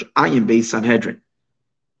judge Ayin Beis Sanhedrin.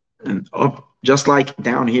 And just like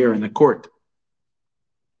down here in the court,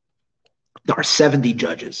 there are 70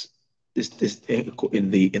 judges. This in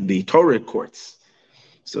the Torah courts.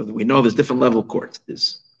 So we know there's different level courts.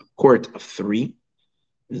 There's a court of 3.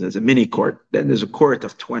 There's a mini court. Then there's a court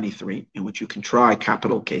of 23 in which you can try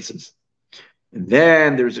capital cases. And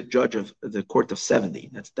then there's a judge of the court of 70.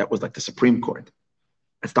 That was like the Supreme Court.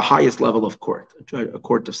 That's the highest level of court, a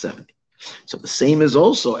court of 70. So the same is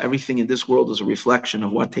also everything in this world is a reflection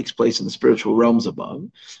of what takes place in the spiritual realms above.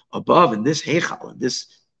 Above in this heichal, in this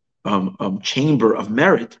chamber of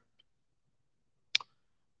merit,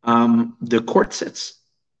 the court sits.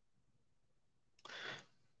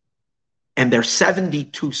 And there are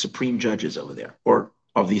 72 supreme judges over there, or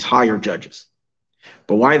of these higher judges.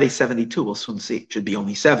 But why are they 72? We'll soon see. It should be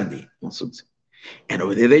only 70. We'll soon see. And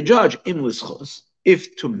over there they judge im l'schus,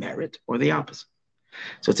 if to merit, or the opposite.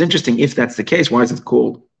 So it's interesting. If that's the case, why is it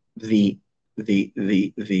called the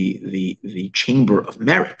chamber of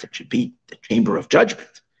merit? It should be the chamber of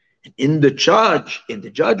judgment. And in the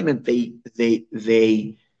judgment,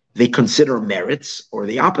 they consider merits or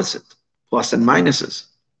the opposite, plus and minuses,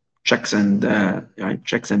 checks and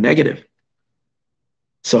negative.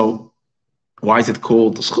 So why is it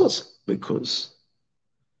called the schus? Because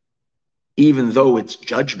even though it's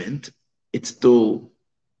judgment, it's still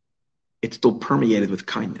permeated with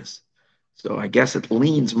kindness. So I guess it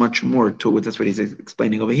leans much more towards, that's what he's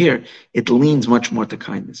explaining over here, it leans much more to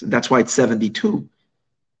kindness. And that's why it's 72,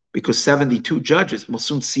 because 72 judges, we'll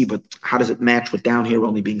soon see, but how does it match with down here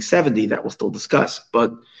only being 70? That we'll still discuss.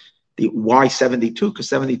 But why 72? Because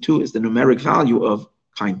 72 is the numeric value of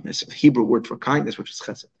kindness, the Hebrew word for kindness, which is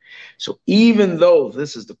chesed. So even though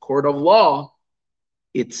this is the court of law,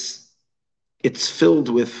 it's filled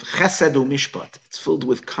with chesed u mishpat. It's filled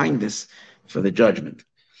with kindness, for the judgment.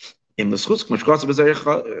 It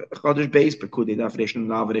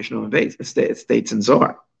states in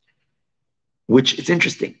Zohar, which it's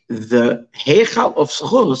interesting. The Heichal of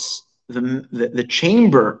Schus, the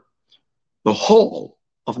chamber, the hall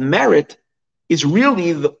of merit, is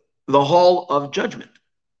really the hall of judgment.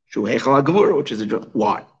 Shu Heichal HaGevura, which is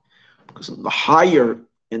why? Because the higher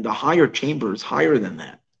chamber is higher than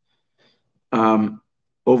that.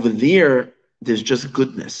 Over there, there's just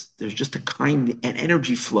goodness. There's just an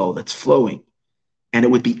energy flow that's flowing, and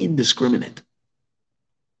it would be indiscriminate.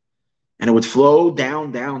 And it would flow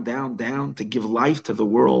down, down, down, down to give life to the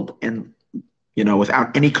world, and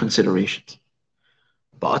without any considerations.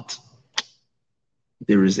 But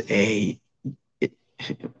there is and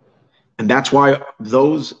that's why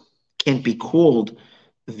those can't be called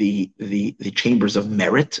the chambers of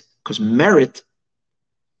merit, because merit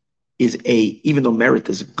is even though merit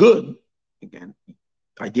is good, again,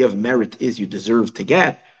 the idea of merit is you deserve to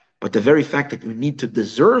get, but the very fact that you need to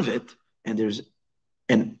deserve it, and there's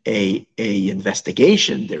a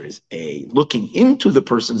investigation, there is a looking into the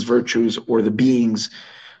person's virtues or the being's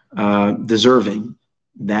deserving,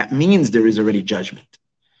 that means there is already judgment.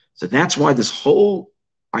 So that's why this whole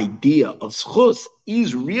idea of schus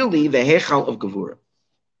is really the hechal of gevura.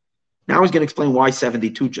 Now he's going to explain why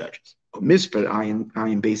 72 judges. Misper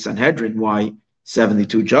Ayin Beis Sanhedrin, why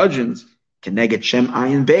 72 judges? Keneged Shem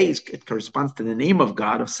Ayin Beis, it corresponds to the name of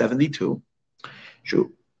God of 72.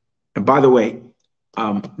 True. And by the way,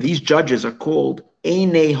 these judges are called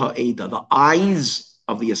Einei Ha'eda, the eyes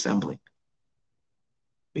of the assembly,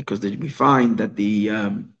 because we find that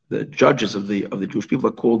the judges of the Jewish people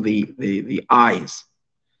are called the eyes,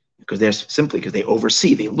 because they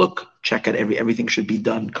oversee, they look, check at everything should be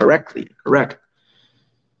done correct.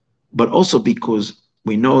 But also because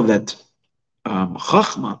we know that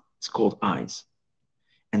Chachma is called eyes,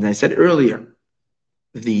 and I said earlier,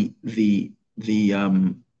 the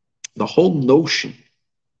whole notion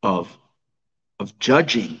of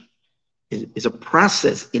judging is a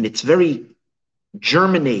process in its very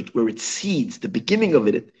germinate, where it seeds. The beginning of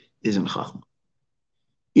it is in Chachma.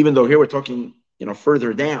 Even though here we're talking,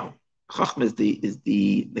 further down, Chachma is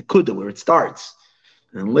the Kudah, where it starts,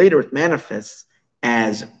 and later it manifests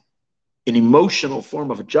as an emotional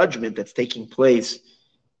form of a judgment that's taking place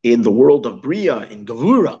in the world of Bria, in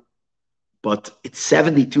Gevura. But it's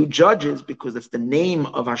 72 judges because it's the name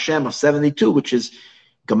of Hashem of 72, which is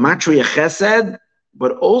Gematria Chesed,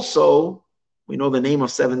 but also we know the name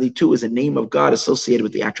of 72 is a name of God associated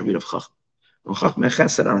with the attribute of Chacham. And Chacham and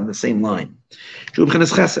Chesed are in the same line. But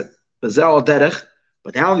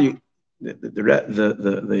how the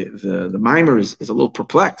mimer is a little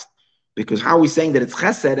perplexed, because how are we saying that it's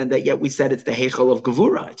Chesed and that yet we said it's the Heichal of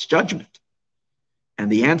Gevura, it's judgment?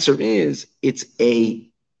 And the answer is it's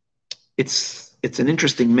an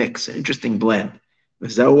interesting mix, an interesting blend.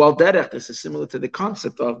 This is similar to the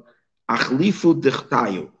concept of achlifu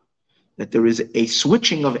dichtayu, that there is a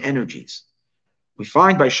switching of energies. We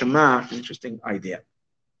find by Shema an interesting idea.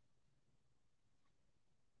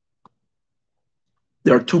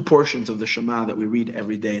 There are two portions of the Shema that we read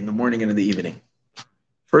every day, in the morning and in the evening.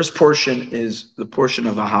 First portion is the portion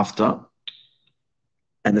of Ahavta,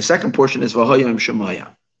 and the second portion is V'hayim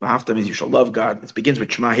Shemaya. Ahavta means you shall love God. It begins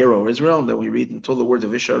with Shema, Hear, O Israel, and then we read until the words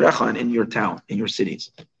of Isharecha, and in your town, in your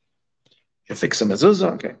cities. You fix a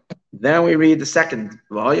mezuzah, okay. Then we read the second,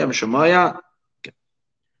 V'hayim Shemaya. Okay.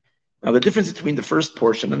 Now the difference between the first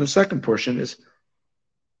portion and the second portion is,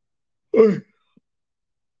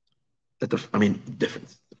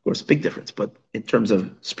 difference, of course, big difference, but in terms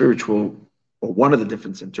of spiritual, or one of the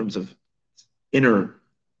difference in terms of inner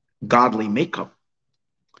godly makeup,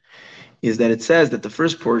 is that it says that the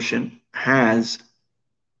first portion has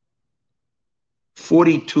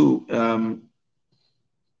 42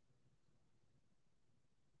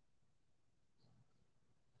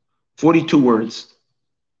 words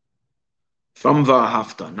from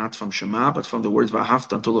V'ahavta, not from Shema, but from the words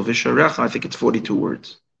V'ahavta until Visharecha. I think it's 42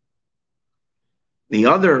 words. The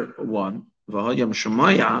other one, V'hayim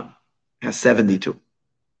Shemaya, has 72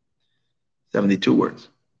 words.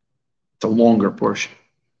 It's a longer portion.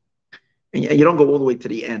 And you don't go all the way to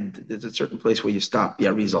the end. There's a certain place where you stop. The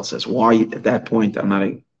Arizal says, why at that point?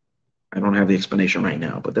 I don't have the explanation right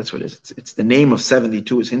now, but that's what it is. It's the name of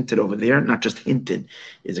 72 is hinted over there, not just hinted,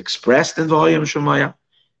 is expressed in V'hayim Shemaya.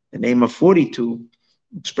 The name of 42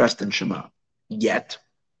 expressed in Shema. Yet,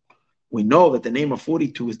 we know that the name of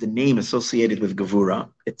 42 is the name associated with Gevura.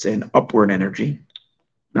 It's an upward energy.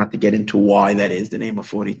 Not to get into why that is. The name of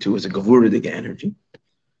 42 is a Gevuridig energy.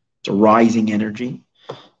 It's a rising energy.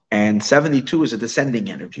 And 72 is a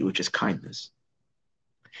descending energy, which is kindness.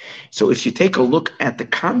 So if you take a look at the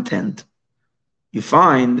content, you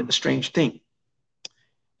find a strange thing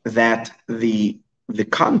that the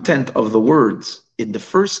content of the words in the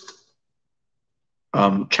first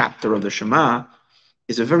chapter of the Shema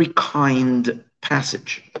is a very kind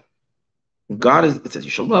passage. God is, it says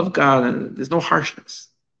you shall love God, and there's no harshness.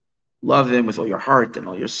 Love Him with all your heart and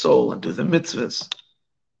all your soul, and do the mitzvahs.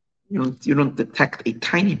 You don't detect a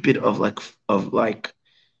tiny bit of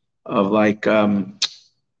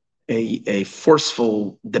a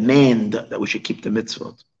forceful demand that we should keep the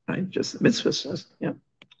mitzvot, right? Just the mitzvah says, yeah.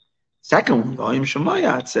 Second, Vayim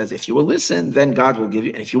Shemaya, it says, if you will listen, then God will give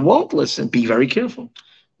you. And if you won't listen, be very careful.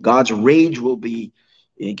 God's rage will be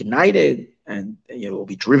ignited, and you will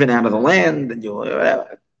be driven out of the land, and you'll a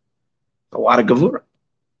lot of gavura.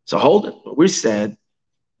 So hold it. We said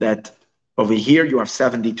that over here you have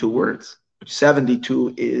 72 words.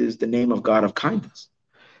 72 is the name of God of kindness.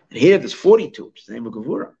 And here there's 42, which is the name of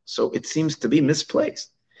gavura. So it seems to be misplaced.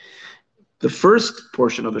 The first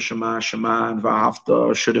portion of the Shema, Shema and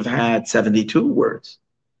V'ahavta, should have had 72 words.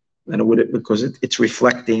 And it would, because it's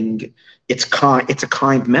reflecting, it's a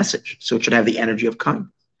kind message. So it should have the energy of kindness.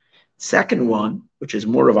 Second one, which is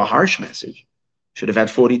more of a harsh message, should have had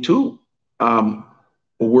 42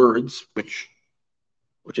 words, which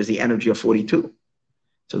is the energy of 42.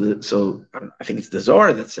 So I think it's the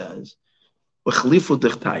Zohar that says,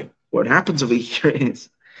 what happens over here is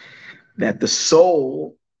that the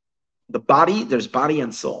soul, the body, there's body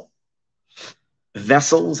and soul,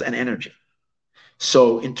 vessels and energy.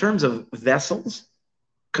 So in terms of vessels,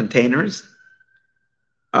 containers,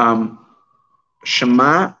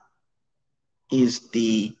 Shema is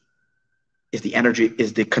the energy,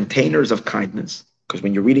 is the containers of kindness. Because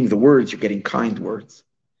when you're reading the words, you're getting kind words.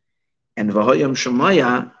 And V'hoyam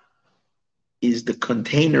Shemaya is the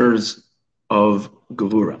containers of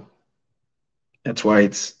Gevura. That's why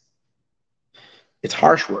it's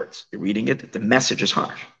harsh words. You're reading it, the message is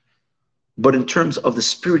harsh. But in terms of the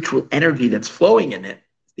spiritual energy that's flowing in it,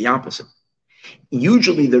 it's the opposite.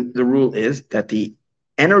 Usually the rule is that the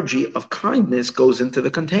energy of kindness goes into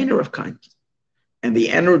the container of kindness, and the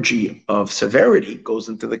energy of severity goes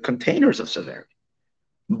into the containers of severity.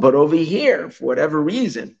 But over here, for whatever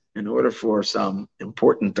reason, in order for some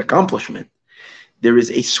important accomplishment, there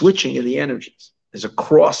is a switching of the energies. There's a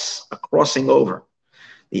crossing over.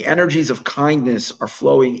 The energies of kindness are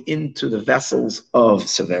flowing into the vessels of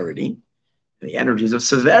severity. The energies of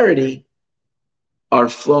severity are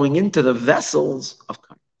flowing into the vessels of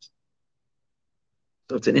kindness.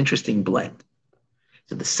 So it's an interesting blend.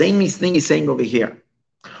 So the same thing he's saying over here.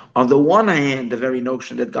 On the one hand, the very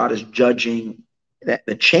notion that God is judging, that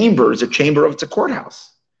the chamber is a chamber of, it's a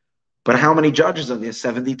courthouse. But how many judges are there?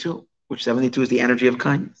 72, which 72 is the energy of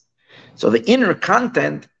kindness. So the inner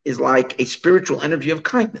content is like a spiritual energy of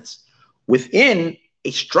kindness within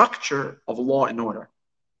a structure of law and order.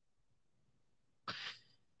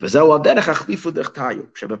 In Parshas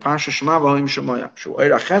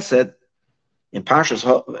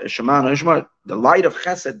Shema and Ishma, the light of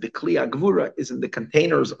Chesed, B'kli Gevura, is in the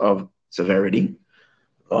containers of severity.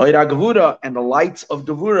 Gevura and the lights of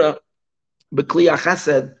Gevura, B'kli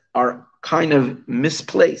Chesed, are kind of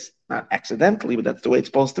misplaced, not accidentally, but that's the way it's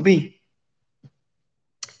supposed to be.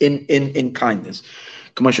 In kindness,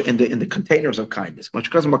 in the containers of kindness. And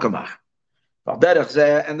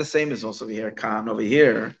the same is also here. Over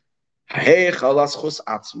here, the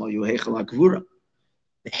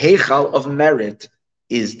heichal of merit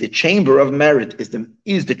is the chamber of merit,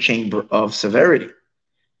 is the chamber of severity.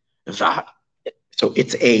 So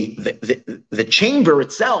it's the chamber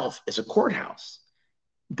itself is a courthouse,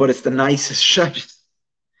 but it's the nicest judges.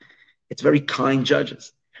 It's very kind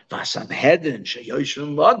judges. And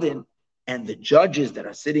the judges that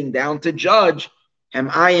are sitting down to judge, they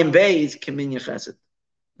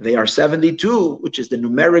are 72, which is the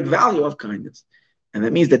numeric value of kindness. And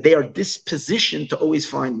that means that they are dispositioned to always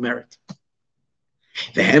find merit.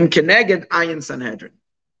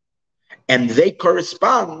 And they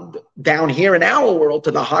correspond down here in our world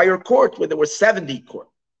to the higher court where there were 70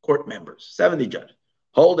 court members, 70 judges.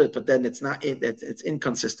 Hold it, but then it's not. It's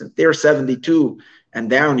inconsistent. They're 72, and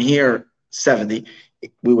down here 70.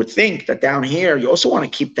 We would think that down here you also want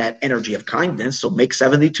to keep that energy of kindness, so make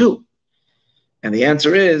 72. And the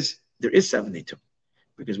answer is there is 72,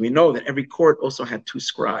 because we know that every court also had 2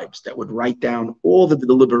 scribes that would write down all the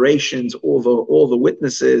deliberations, all the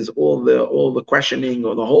witnesses, all the questioning,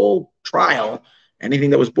 or the whole trial. Anything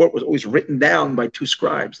that was brought was always written down by 2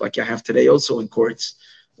 scribes, like you have today also in courts.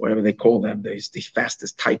 Whatever they call them, the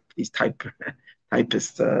fastest typists, the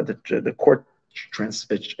court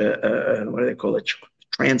what do they call it?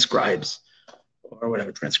 Transcribes, or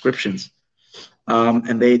whatever, transcriptions.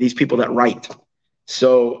 And these people that write.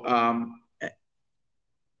 So,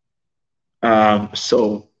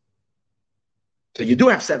 so you do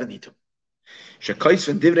have 72.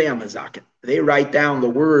 They write down the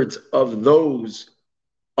words of those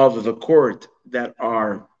of the court that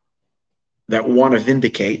want to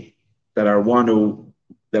vindicate, that are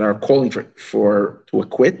calling for to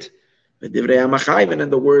acquit, and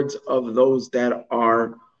the words of those that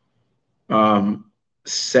are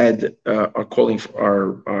said are calling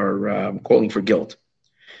for guilt,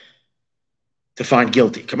 to find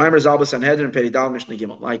guilty. Like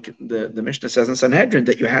the Mishnah says in Sanhedrin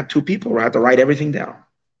that you had two people who had to write everything down.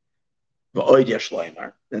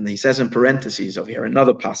 And he says in parentheses over here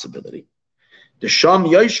another possibility. The Sham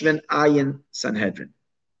Yoshvin Ayin Sanhedrin.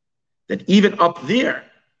 That even up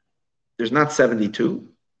there's not 72.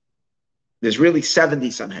 There's really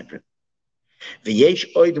 70 Sanhedrin. Then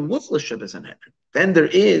there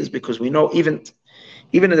is, because we know even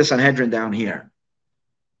in the Sanhedrin down here,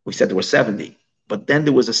 we said there were 70, but then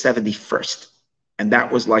there was a 71st, and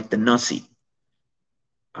that was like the Nasi.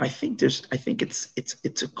 I think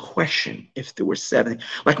it's a question if there were 70.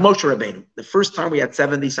 Like Moshe Rabbeinu, the first time we had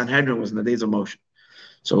 70 Sanhedrin was in the days of Moshe.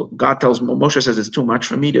 So God tells Moshe, says it's too much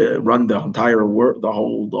for me to run the entire world,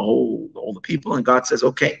 all the people, and God says,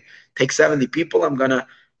 okay, take 70 people. You're gonna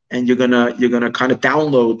kind of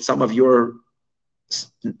download some of your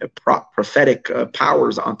prophetic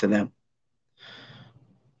powers onto them.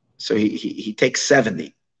 So he takes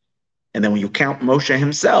 70. And then when you count Moshe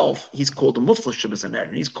himself, he's called the Muflish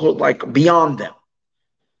Sanhedrin. He's called like beyond them.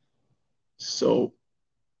 So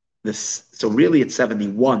really it's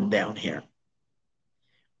 71 down here.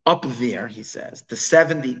 Up there, he says, there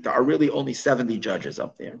are really only 70 judges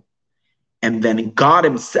up there. And then God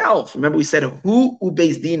himself, remember we said, Hu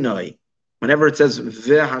Ubeis Dinoi, whenever it says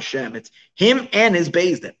Ve Hashem, it's him and his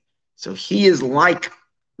Beis Din. So he is like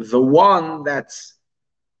the one that's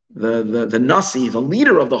the Nasi, the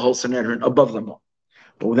leader of the whole Sanhedrin, above them all.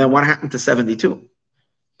 But then what happened to 72?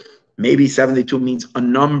 Maybe 72 means a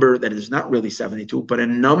number that is not really 72, but a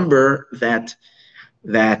number that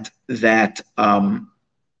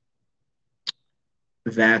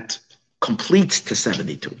completes to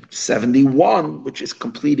 72. 71, which is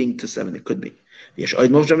completing to 70, could be. Which is the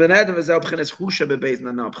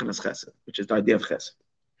idea of chesed.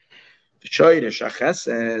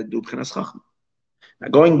 Now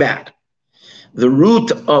going back, the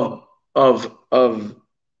root of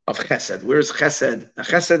chesed, where's chesed? Now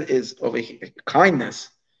chesed is over here, kindness,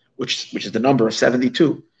 which is the number of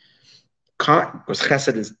 72. Because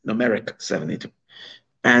chesed is numeric 72.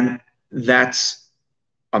 And that's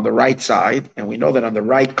on the right side, and we know that on the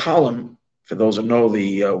right column, for those who know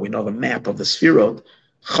we know the map of the Sfirot,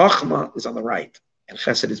 Chachma is on the right, and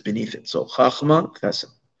Chesed is beneath it. So Chachma, Chesed.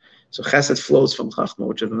 So Chesed flows from Chachma,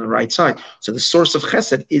 which is on the right side. So the source of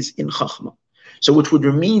Chesed is in Chachma. So which would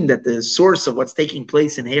mean that the source of what's taking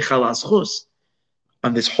place in Heichal Azchus,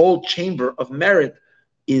 on this whole chamber of merit,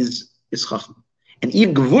 is Chachma. And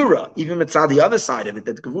even Gevura, even Mitzad, the other side of it,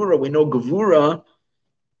 that Gevura, we know Gevura,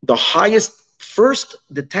 the highest first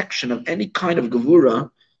detection of any kind of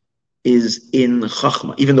Gevura is in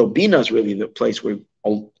Chachma, even though Bina is really the place where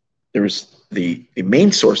there is the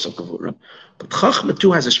main source of Gevura. But Chachma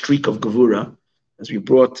too has a streak of Gevura, as we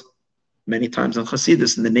brought many times in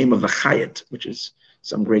Chassidus, in the name of the Chayat, which is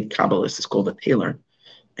some great Kabbalist, is called a tailor.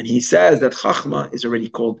 And he says that Chachma is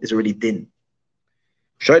already Din.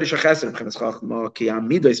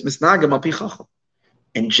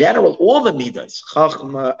 In general, all the midas,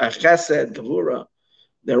 Chachma, Chesed, Gevura,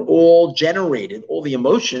 they're all generated, all the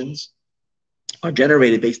emotions are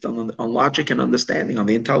generated based on logic and understanding, on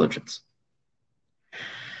the intelligence.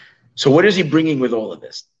 So what is he bringing with all of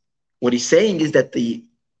this? What he's saying is that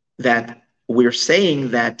we're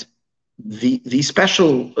saying that the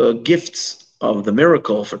special gifts of the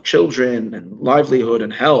miracle for children and livelihood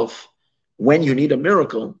and health, when you need a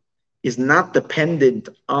miracle, is not dependent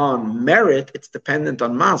on merit, it's dependent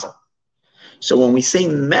on mazel. So when we say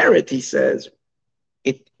merit, he says,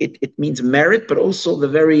 it means merit, but also the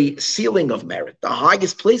very ceiling of merit, the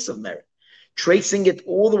highest place of merit, tracing it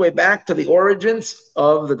all the way back to the origins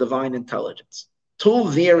of the divine intelligence. Till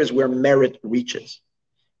there is where merit reaches.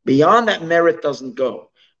 Beyond that, merit doesn't go.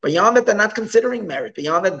 Beyond that, they're not considering merit.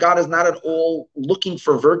 Beyond that, God is not at all looking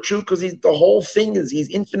for virtue, because the whole thing is he's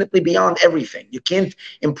infinitely beyond everything. You can't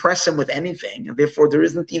impress him with anything. And therefore, there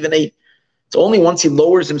isn't even it's only once he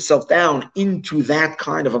lowers himself down into that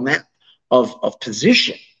kind of a map of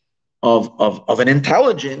position, of an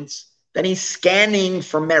intelligence, then he's scanning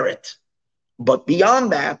for merit. But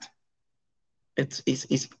beyond that,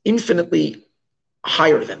 he's infinitely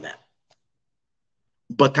higher than that.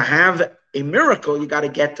 But to have a miracle, you got to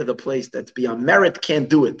get to the place that's beyond merit, can't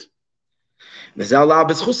do it. It's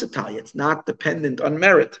not dependent on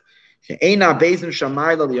merit. But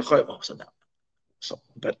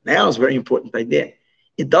now it's a very important idea.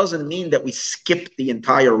 It doesn't mean that we skip the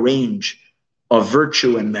entire range of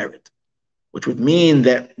virtue and merit, which would mean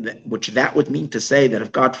that would mean to say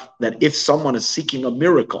that if someone is seeking a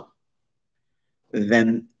miracle,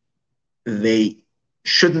 then they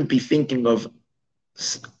shouldn't be thinking of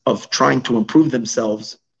trying to improve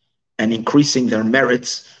themselves and increasing their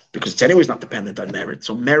merits, because it's anyways not dependent on merit.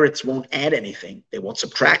 So merits won't add anything. They won't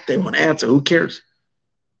subtract, they won't add. So who cares?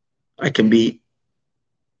 I can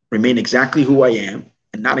remain exactly who I am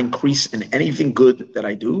and not increase in anything good that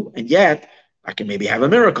I do, and yet I can maybe have a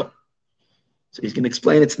miracle. So he's going to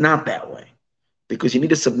explain it's not that way, because you need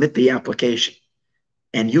to submit the application.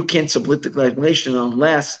 And you can't submit the application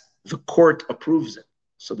unless the court approves it.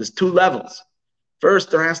 So there's two levels.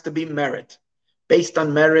 First, there has to be merit. Based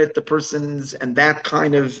on merit, the person's, and that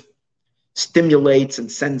kind of stimulates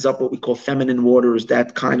and sends up what we call feminine waters.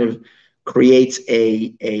 That kind of creates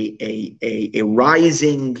a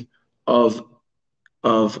rising of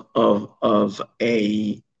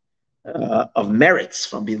merits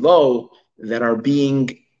from below that are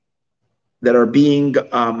being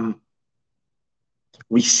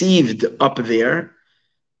received up there,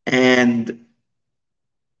 and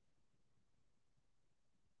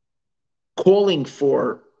calling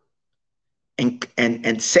for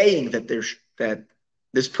and saying that that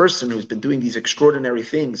this person who's been doing these extraordinary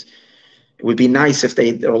things, it would be nice if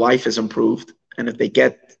their life is improved, and if they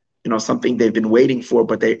get something they've been waiting for,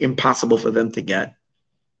 but they're impossible for them to get.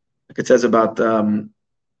 Like it says about Chizkiyahu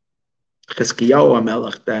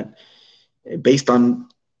HaMelech, that based on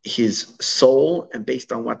his soul and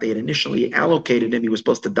based on what they had initially allocated him, he was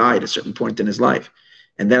supposed to die at a certain point in his life.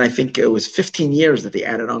 And then I think it was 15 years that they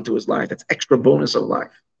added on to his life. That's extra bonus of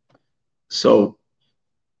life. So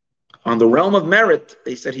on the realm of merit,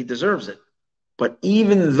 they said he deserves it. But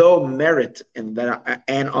even though merit and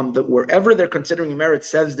on the wherever they're considering merit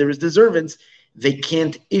says there is deservance, they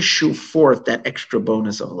can't issue forth that extra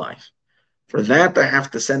bonus of life. For that, I have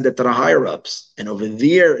to send it to the higher ups, and over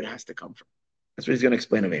there it has to come from. That's what he's going to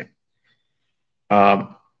explain over here.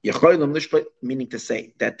 Meaning to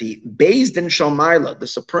say that the Beis Din Shalmaila, the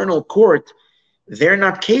supernal court, they're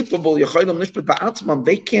not capable.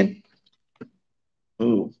 They can't.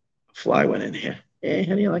 Ooh, a fly went in here. Hey,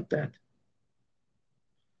 how do you like that?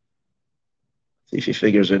 See if he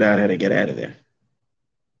figures it out how to get out of there.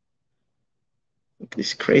 Look,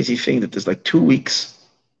 this crazy thing that there's like 2 weeks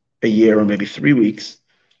a year, or maybe 3 weeks,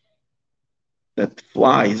 that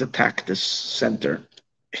flies attack this center.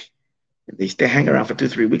 They hang around for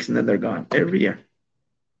 2-3 weeks and then they're gone every year.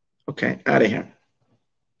 Okay, out of here.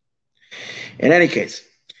 In any case,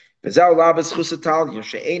 the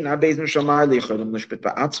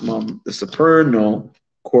supernal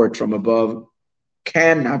court from above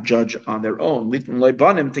cannot judge on their own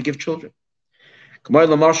to give children.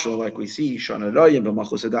 Like we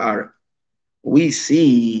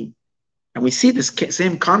see, we see this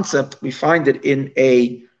same concept. We find it in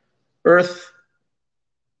a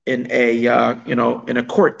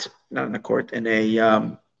court, not in a court, in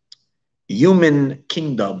a human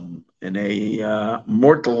kingdom, in a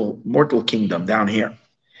mortal kingdom down here.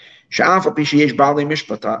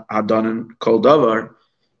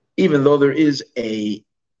 Even though there is a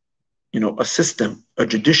system, a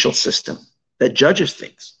judicial system that judges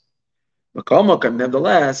things,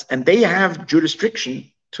 nevertheless, and they have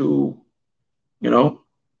jurisdiction to,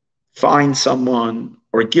 fine someone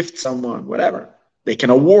or gift someone, whatever. They can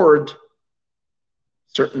award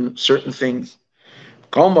certain things.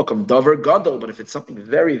 But if it's something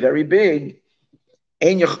very, very big,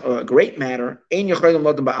 a great matter,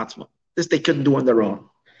 this they couldn't do on their own.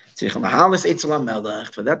 For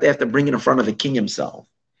that, they have to bring it in front of the king himself.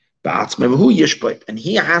 And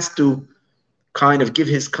he has to kind of give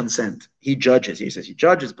his consent. He judges. He says he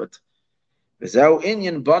judges, but and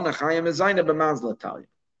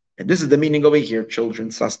this is the meaning over here: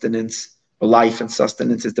 children's sustenance, life and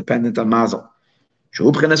sustenance is dependent on mazel.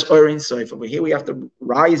 Over here we have to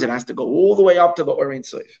rise. It has to go all the way up to the Orin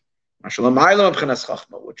Soif,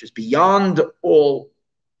 which is beyond all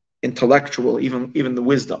intellectual, even the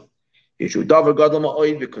wisdom. Because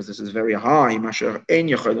this is very high,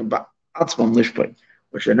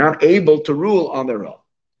 which they're not able to rule on their own.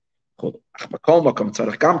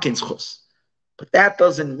 But that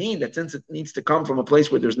doesn't mean that since it needs to come from a place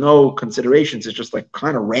where there's no considerations, it's just like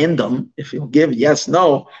kind of random. If you'll give yes,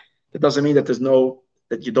 no, that doesn't mean that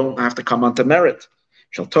that you don't have to come onto merit.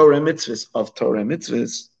 Shall Torah mitzvahs of Torah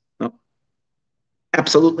mitzvahs? No,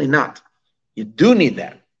 absolutely not. You do need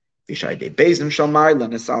that.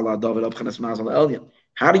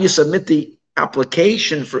 How do you submit the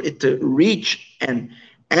application for it to reach and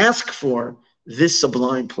ask for this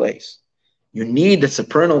sublime place? You need the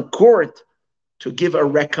supernal court to give a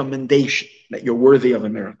recommendation that you're worthy of a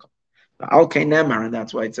miracle. And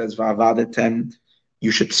that's why it says,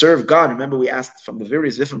 you should serve God. Remember, we asked from the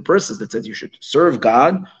various different persons that says you should serve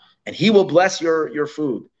God, and He will bless your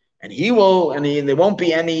food. And there won't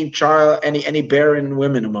be any child, any barren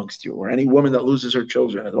women amongst you, or any woman that loses her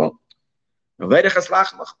children as well. It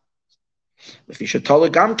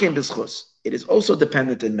is also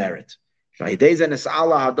dependent in merit. Because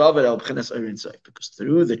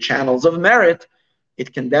through the channels of merit,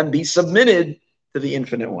 it can then be submitted to the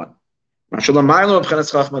Infinite One.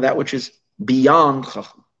 That which is beyond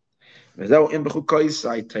Chachma.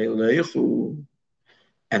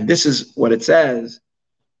 And this is what it says.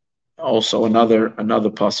 Also, another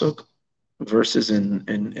pasuk, verses in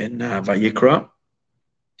Vayikra.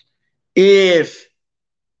 If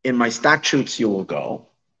in my statutes you will go,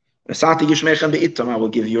 I will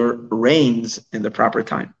give your rains in the proper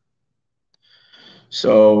time.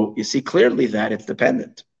 So you see clearly that it's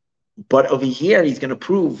dependent. But over here, he's going to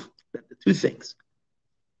prove that the two things.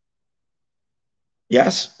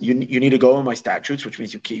 Yes, you need to go in my statutes, which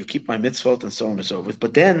means you keep my mitzvot and so on and so forth.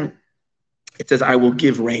 But then it says, I will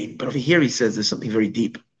give rain. But over here, he says there's something very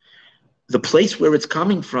deep. The place where it's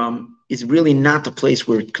coming from is really not the place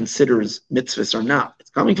where it considers mitzvahs or not. It's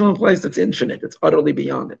coming from a place that's infinite. It's utterly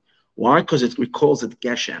beyond it. Why? Because it recalls it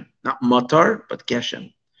Geshem. Not matar, but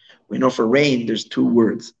Geshem. We know for rain, there's two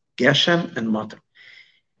words, Geshem and matar.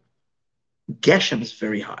 Geshem is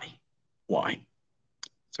very high. Why?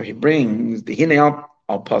 So he brings the Hinei al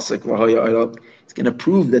Pasuk. It's going to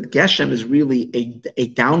prove that Geshem is really a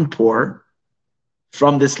downpour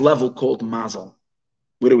from this level called Mazel.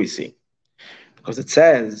 What do we see? Because it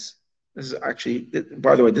says, this is actually,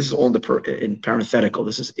 by the way, this is all in parenthetical.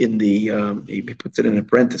 This is in the, he puts it in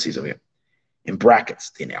parentheses over here, in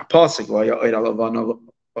brackets.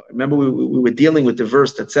 Remember, we were dealing with the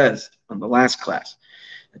verse that says on the last class,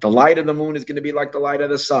 the light of the moon is going to be like the light of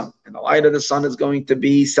the sun. And the light of the sun is going to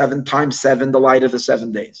be 7 times 7, the light of the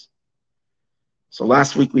 7 days. So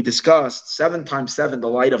last week we discussed 7 times 7, the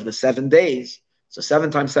light of the 7 days. So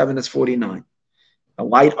 7 times 7 is 49. The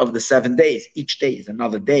light of the 7 days. Each day is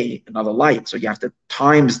another day, another light. So you have to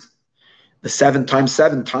times the 7 times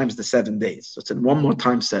 7 times the 7 days. So it's in one more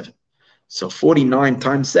times 7. So 49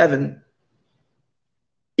 times 7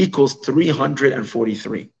 equals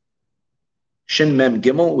 343. Shin Mem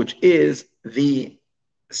Gimel, which is the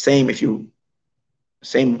same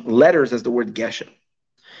letters as the word Geshem.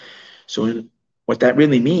 So what that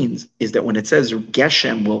really means is that when it says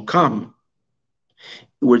Geshem will come,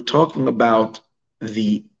 we're talking about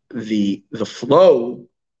the flow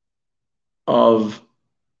of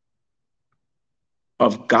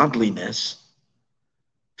godliness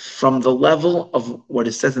from the level of what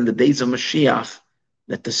it says in the days of Mashiach,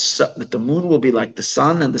 that the moon will be like the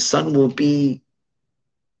sun, and the sun will be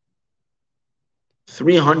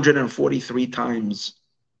 343 times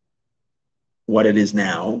what it is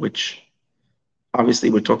now, which obviously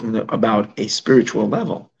we're talking about a spiritual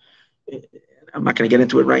level. I'm not going to get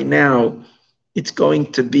into it right now. It's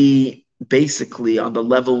going to be basically on the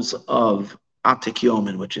levels of Atik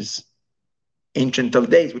Yomin, which is Ancient of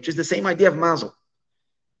Days, which is the same idea of Mazel.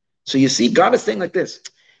 So you see, God is saying like this,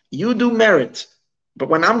 you do merit, but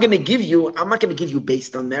when I'm going to give you, I'm not going to give you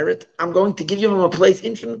based on merit. I'm going to give you from a place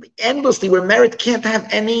infinitely, endlessly, where merit can't have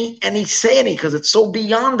any say because it's so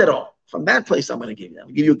beyond it all. From that place, I'm going to give you. I'm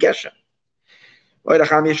going to give you Geshem.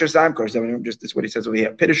 Just this is what he says over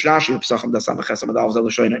here. More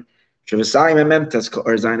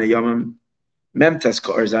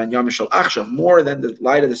than the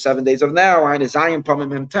light of the 7 days of now.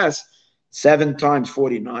 7 times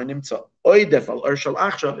 49. It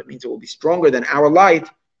means it will be stronger than our light.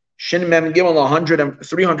 Shin Mem Gimel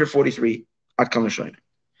 343.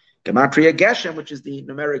 Gematria Geshem, which is the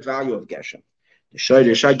numeric value of Geshem. The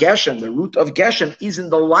Geshem, the root of Geshem, is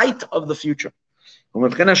in the light of the future.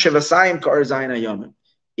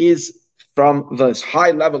 Is from this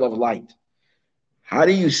high level of light. How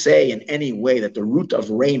do you say in any way that the root of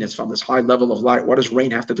rain is from this high level of light? What does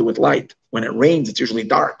rain have to do with light? When it rains, it's usually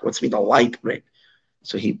dark. What's mean the light rain?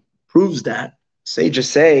 So he proves that. Sages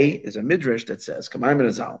say, there's a midrash that says,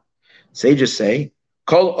 sages say,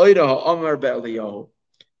 that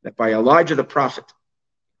by Elijah the prophet,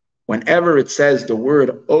 whenever it says the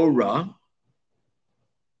word ora,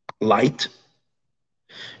 light,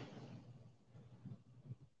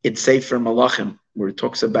 in Sefer Malachim, where it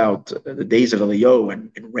talks about the days of Eliyahu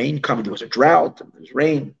and rain coming. There was a drought, and there was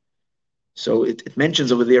rain. So it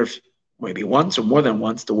mentions over there, maybe once or more than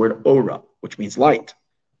once, the word Ora, which means light.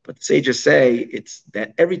 But the sages say it's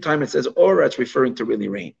that every time it says Ora, it's referring to really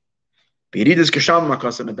rain.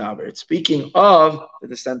 It's speaking of the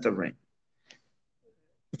descent of rain.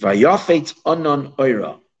 Vayafetz anon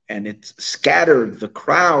Ora, and it scattered, the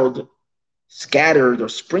crowd scattered or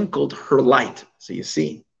sprinkled her light. So you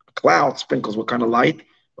see, a cloud sprinkles what kind of light?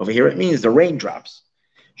 Over here it means the raindrops.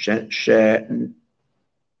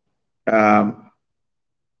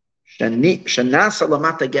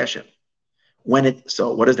 When it,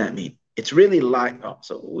 so what does that mean? It's really light. Oh,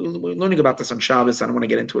 so we're learning about this on Shabbos. I don't want to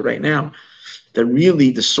get into it right now. That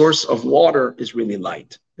really the source of water is really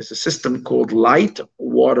light. There's a system called light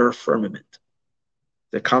water firmament.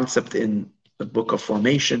 The concept in the book of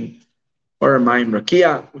formation, or Mayim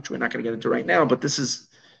Rakia, which we're not going to get into right now, but this is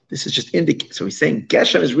just indicate. So he's saying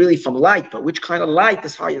Geshem is really from light, but which kind of light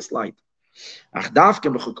is highest light?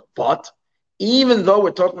 But even though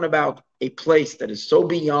we're talking about a place that is so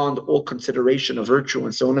beyond all consideration of virtue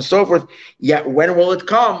and so on and so forth, yet when will it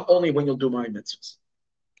come? Only when you'll do my mitzvahs.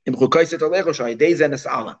 Because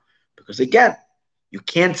again, you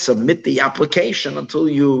can't submit the application until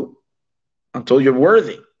you're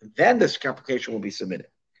worthy. Then this application will be submitted.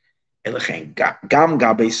 And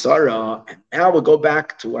now we'll go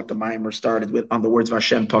back to what the Maimer started with on the words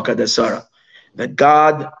Vashem Pakad Sarah. That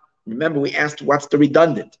God, remember we asked what's the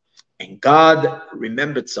redundant? And God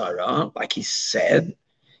remembered Sarah, like he said,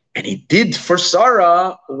 and he did for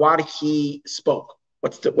Sarah what he spoke.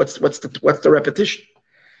 What's the repetition?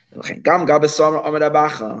 So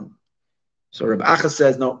Rabbi Acha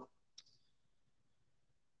says no.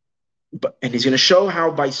 And he's going to show how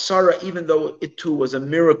by Sarah, even though it too was a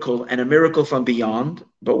miracle and a miracle from beyond,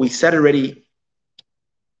 but we said already,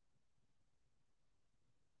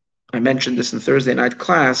 I mentioned this in Thursday night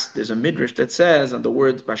class, there's a midrash that says on the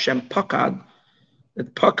word Vashem Pakad,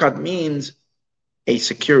 that Pakad means a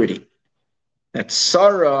security. That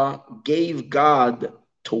Sarah gave God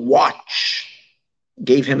to watch,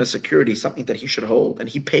 gave him a security, something that he should hold, and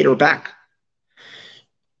he paid her back.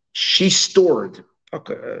 She stored,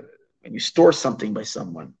 when you store something by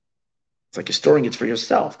someone, it's like you're storing it for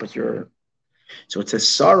yourself, but so it says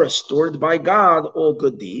Sarah stored by God all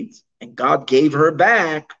good deeds, and God gave her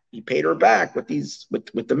back. He paid her back with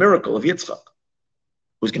the miracle of Yitzchak,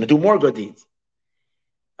 who's going to do more good deeds.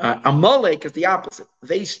 Amalek is the opposite.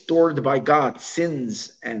 They stored by God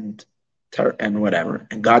sins and whatever,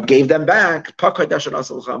 and God gave them back.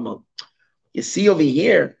 You see over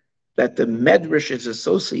here that the Medrash is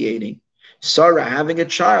associating Sarah having a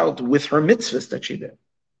child with her mitzvahs that she did.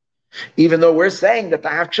 Even though we're saying that to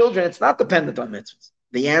have children, it's not dependent on mitzvahs.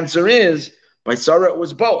 The answer is, by Sarah, it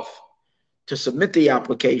was both. To submit the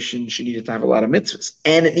application, she needed to have a lot of mitzvahs,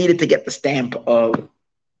 and it needed to get the stamp of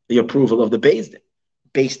the approval of the Beis Din,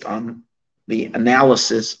 based on the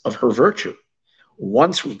analysis of her virtue.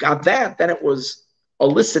 Once we got that, then it was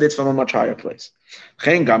elicited from a much higher place.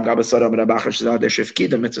 That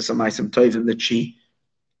she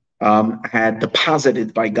had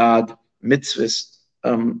deposited by God mitzvahs,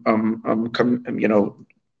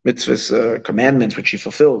 mitzvahs, commandments which she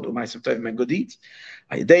fulfilled, and good deeds.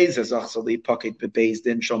 This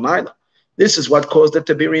is what caused it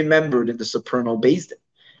to be remembered in the supernal Beis Din.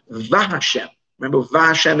 Vahashem. Remember,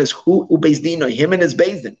 Vahashem is who Beis Din, him and his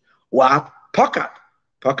Beis Din. What? Pakad.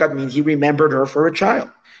 Pakad means he remembered her for a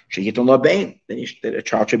child. Then a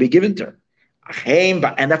child should be given to her. And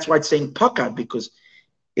that's why it's saying Pakad, because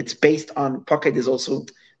it's based on, Pakad is also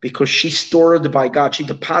because she stored by God, she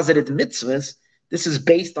deposited mitzvahs. This is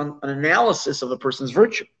based on an analysis of a person's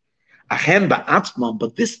virtue.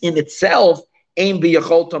 But this in itself, over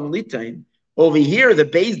here, the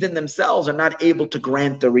Beis Din themselves are not able to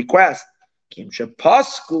grant the request.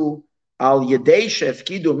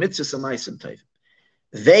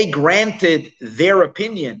 They granted their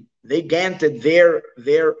opinion, they granted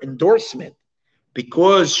their endorsement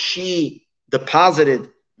because she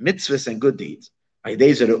deposited mitzvahs and good deeds.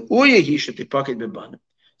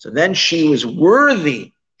 So then she was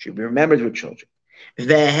worthy, she remembered her children. And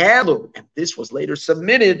this was later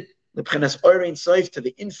submitted to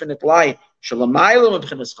the infinite light,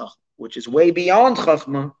 which is way beyond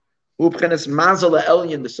Chachma,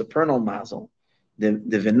 the supernal Mazel, the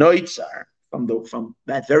Venoitzar, from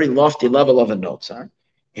that very lofty level of a Notzar.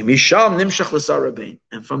 And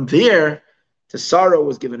from there, to Sarah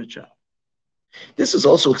was given a child. This is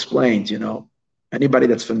also explained, anybody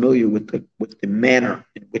that's familiar with the manner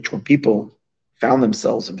in which when people found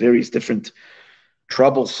themselves in various different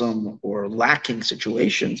troublesome or lacking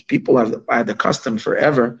situations, people have had the custom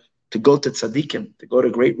forever to go to tzaddikim, to go to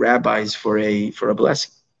great rabbis for a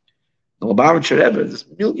blessing. The Lubavitcher Rebbe, there's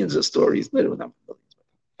millions of stories, literally not millions,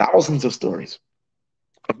 thousands of stories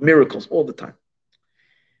of miracles all the time.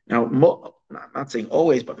 Now, I'm not saying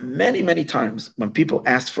always, but many, many times when people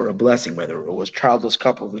asked for a blessing, whether it was childless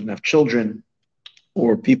couples that didn't have children,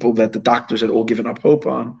 or people that the doctors had all given up hope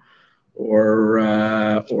on,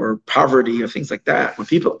 or poverty, or things like that, when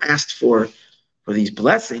people asked for these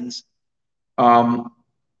blessings, the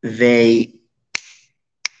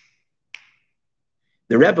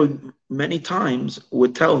Rebbe many times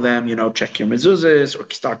would tell them, check your mezuzahs, or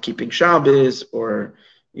start keeping Shabbos, or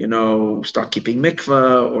start keeping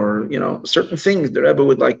mikvah, or certain things the Rebbe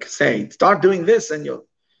would say, start doing this, and you'll,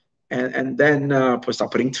 and then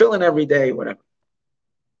start putting tefillin every day, whatever.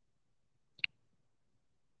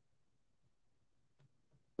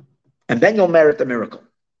 And then you'll merit the miracle.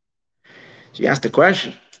 So you ask the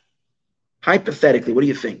question, hypothetically, what do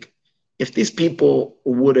you think? If these people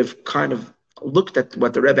would have kind of looked at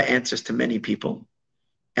what the Rebbe answers to many people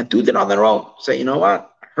and do it on their own, say, you know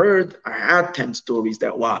what? I had 10 stories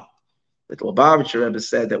that what? The Lubavitcher Rebbe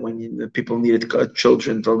said that when the people needed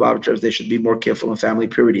children, the Lubavitchers, they should be more careful in family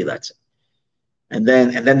purity, let's say. And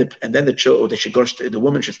then the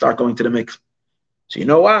woman should start going to the mikveh. So you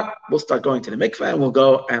know what? We'll start going to the mikveh and we'll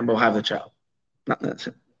go and we'll have the child.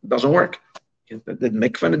 It doesn't work. The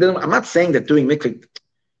mikveh, I'm not saying that doing mikveh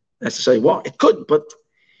necessarily, well, it could, but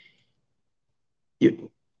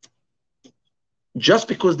just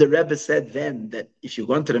because the Rebbe said then that if you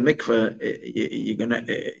go into the mikveh,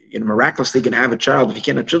 you're miraculously gonna have a child. If you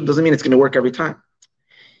can't have children, doesn't mean it's gonna work every time.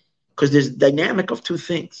 Because there's a dynamic of two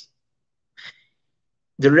things.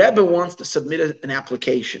 The Rebbe wants to submit an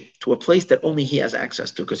application to a place that only he has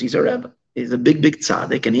access to, because he's a Rebbe. He's a big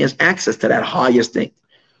tzaddik, and he has access to that highest thing.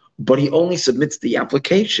 But he only submits the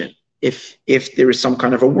application if there is some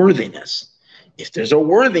kind of a worthiness. If there's a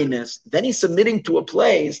worthiness, then he's submitting to a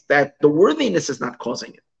place that the worthiness is not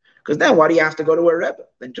causing it. Because then why do you have to go to a Rebbe?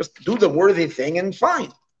 Then just do the worthy thing and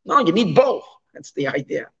fine. No, you need both. That's the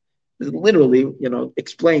idea. It literally,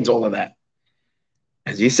 explains all of that.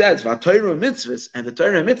 As he says, Torah mitzvahs, and the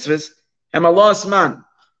Torah mitzvahs, man.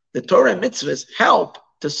 The Torah mitzvahs help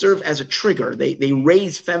to serve as a trigger. They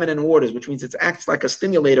raise feminine waters, which means it acts like a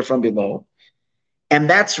stimulator from below. And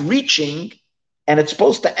that's reaching, and it's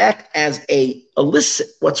supposed to act as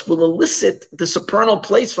what will elicit the supernal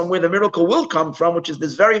place from where the miracle will come from, which is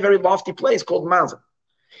this very, very lofty place called Mazel.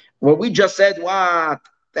 What we just said,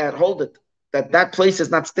 that place is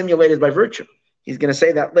not stimulated by virtue. He's going to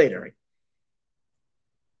say that later.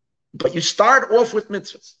 But you start off with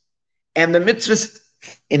mitzvahs. And the mitzvahs,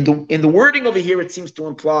 in the wording over here, it seems to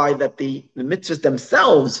imply that the mitzvahs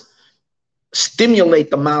themselves stimulate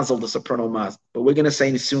the mazel, the supernal mazel. But we're going to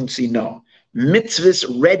say soon see no. Mitzvahs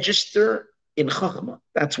register in chachma.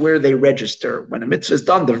 That's where they register. When a mitzvah is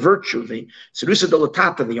done, the virtue, the serusa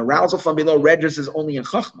dolatata, the arousal from below registers only in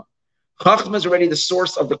chachma. Chachma is already the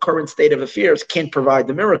source of the current state of affairs, can't provide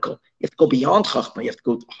the miracle. You have to go beyond chachma. You have to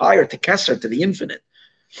go higher to Kesser, to the infinite.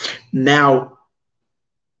 Now,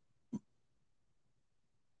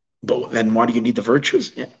 but then why do you need the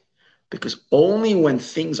virtues? Yeah. Because only when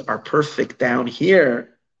things are perfect down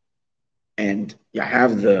here, and you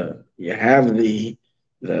have the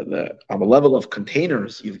on the level of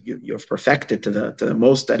containers, you've perfected to the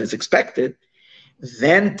most that is expected,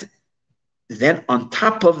 then on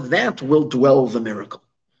top of that will dwell the miracle.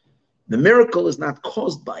 The miracle is not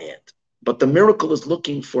caused by it, but the miracle is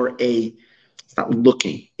looking for it's not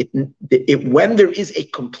looking. When there is a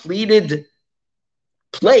completed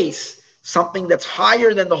place, something that's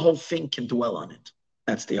higher than the whole thing can dwell on it.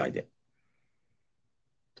 That's the idea.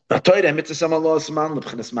 And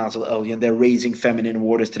they're raising feminine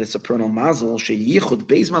waters to the supernal mazel,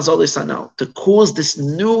 to cause this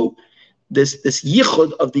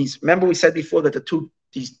yichud of these. Remember, we said before that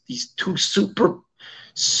these two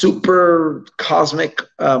super cosmic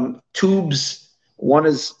tubes. One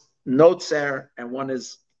is Notzer and one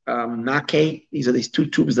is Nake. These are these two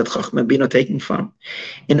tubes that Chachma and Bina are taking from.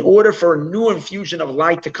 In order for a new infusion of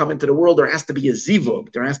light to come into the world, there has to be a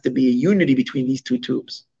zivug. There has to be a unity between these two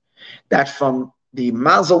tubes. That from the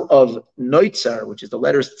mazel of Notzer, which is the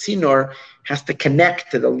letters Tzinor, has to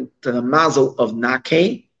connect to the mazel of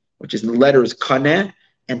Nake, which is the letters Kaneh,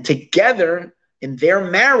 and together in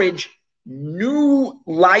their marriage, new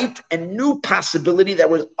light and new possibility that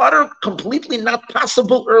was completely not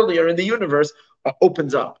possible earlier in the universe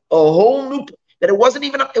opens up. A whole new that it wasn't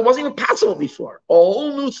even possible before. A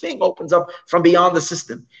whole new thing opens up from beyond the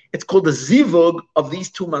system. It's called the zivug of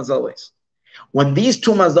these two mazalis. When these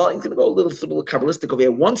two mazalos, I'm going to go a little Kabbalistic over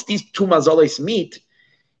here. Once these two mazalos meet,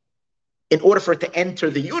 in order for it to enter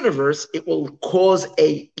the universe, it will cause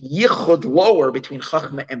a yichud lower between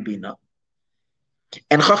Chachma and Bina.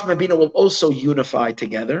 And Chachma and Bina will also unify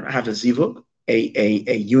together, have a zivug,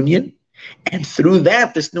 a union. And through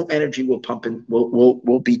that, this new energy will pump in,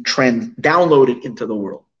 will be downloaded into the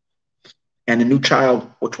world. And a new child,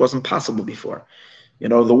 which wasn't possible before.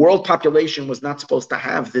 The world population was not supposed to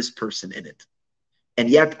have this person in it. And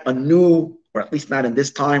yet a new, or at least not in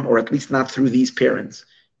this time, or at least not through these parents.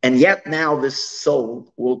 And yet now this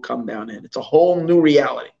soul will come down in. It's a whole new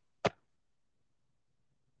reality.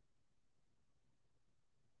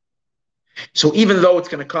 So even though it's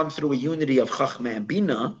going to come through a unity of Chachma and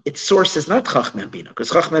Bina, its source is not Chachma and Bina, because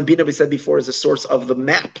Chachma and Bina, we said before, is a source of the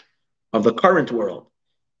map of the current world.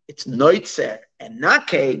 It's Noitzer and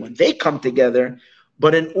Nake when they come together,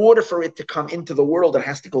 but in order for it to come into the world, it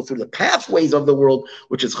has to go through the pathways of the world,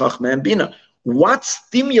 which is Chachma and Bina. What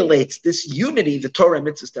stimulates this unity? The Torah and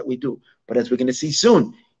mitzvahs that we do. But as we're going to see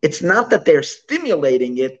soon, it's not that they're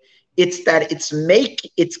stimulating it, it's that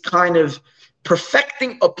it's kind of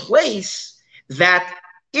perfecting a place that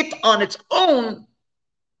it on its own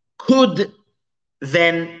could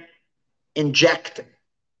then inject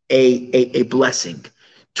a blessing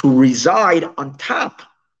to reside on top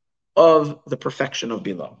of the perfection of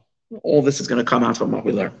below. All this is going to come out from what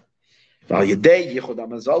we learn. And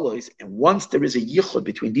once there is a yichud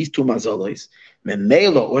between these two mazalos,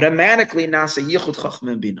 automatically nasa yichud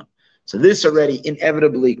Chachma and Bina. So this already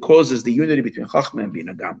inevitably causes the unity between Chachma and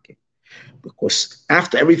Bina Gamke. Because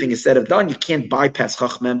after everything is said and done, you can't bypass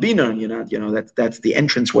Chachma and Bina. That's the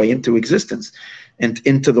entrance way into existence and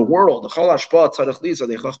into the world. The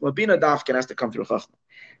Chachma Bina dafken has to come through Chachma.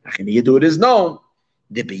 It is known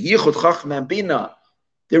the beyichud Chachma and Bina.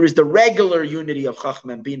 There is the regular unity of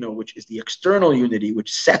Chachma and Bina, which is the external unity,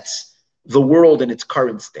 which sets the world in its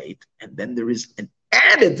current state. And then there is an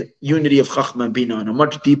added unity of Chachma and Bina on a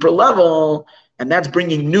much deeper level, and that's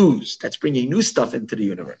bringing news. That's bringing new stuff into the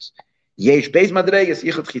universe. Yesh Beis Madregas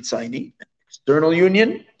Yichud Chitzayni, external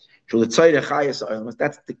union. That's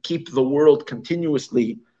to keep the world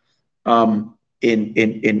continuously in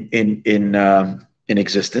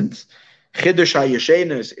existence. Chidush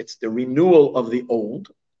HaYeshenes, it's the renewal of the old.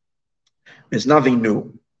 There's nothing new.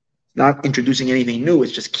 It's not introducing anything new.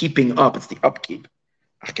 It's just keeping up. It's the upkeep.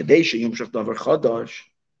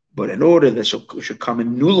 But in order that should come a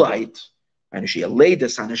new light, and she allayed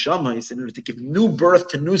us on in order to give new birth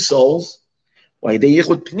to new souls, why they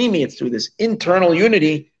yichud pnimi, it's through this internal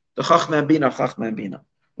unity, the Chachma and Bina,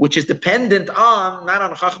 which is dependent on, not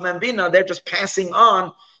on Chachma and Bina, they're just passing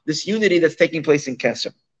on this unity that's taking place in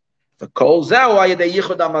Kesser. The kol zeh why they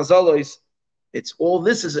yichud amazalos. It's all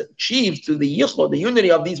this is achieved through the yichud, the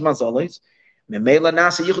unity of these mazalos. Memela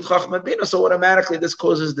nasa yichud Chachma and Bina, so automatically this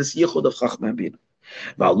causes this yichud of Chachma and Bina.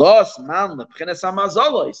 And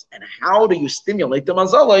how do you stimulate the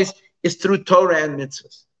mazalos is through Torah and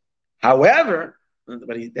mitzvahs. However,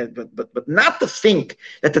 but not to think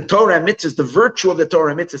that the Torah and mitzvahs, the virtue of the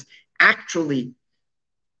Torah and mitzvahs, actually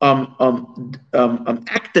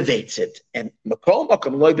activates it. And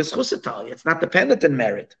it's not dependent on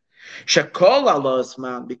merit.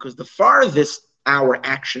 Because the farthest our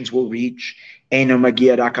actions will reach,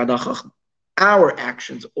 our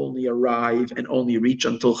actions only arrive and only reach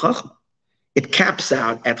until Chachma. It caps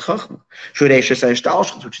out at Chachma,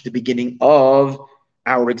 which is the beginning of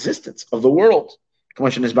our existence, of the world.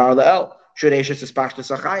 That's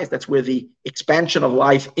where the expansion of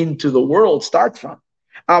life into the world starts from.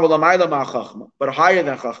 But higher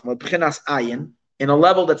than Chachma, in a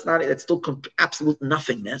level that's still absolute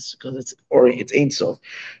nothingness, because it's Ein Sof.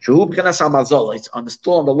 It's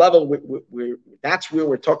on the level where that's where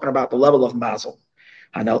we're talking about the level of Mazel.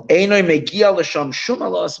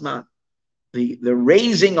 The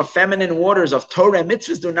raising of feminine waters of Torah and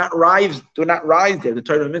mitzvahs do not rise there. The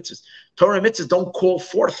Torah and mitzvahs don't call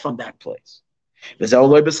forth from that place.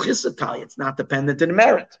 It's not dependent in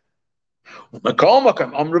merit. But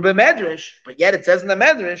yet it says in the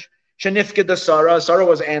Medrash, Sarah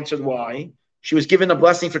was answered why? She was given a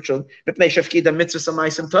blessing for children.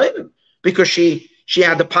 Because she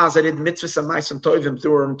had deposited mitzvahs and ma'asim tovim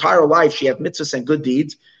through her entire life. She had mitzvahs and good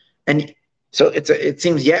deeds. And so it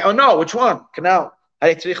seems, yeah or no, which one? So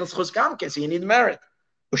you need merit.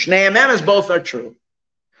 Both are true.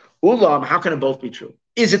 Ulam, how can it both be true?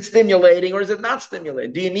 Is it stimulating or is it not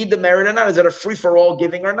stimulating? Do you need the merit or not? Is it a free-for-all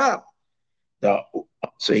giving or not? No.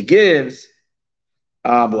 So he gives,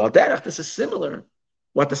 this is similar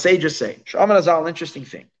what the sages say. Sh'amar Azal, an interesting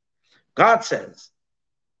thing. God says,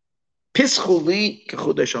 Pischuli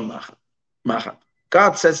kechudesh al-nachal.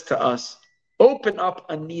 God says to us, open up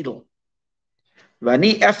a needle. And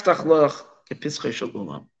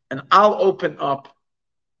I'll open up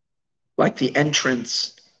like the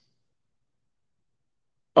entrance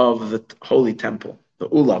of the holy temple, the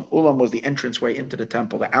ulam. Ulam was the entranceway into the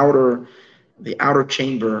temple, the outer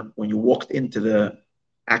chamber when you walked into the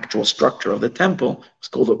actual structure of the temple was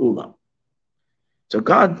called the ulam. So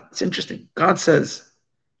God, it's interesting. God says,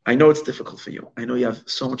 I know it's difficult for you. I know you have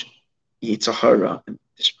so much yetzer hara and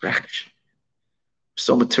distraction. We're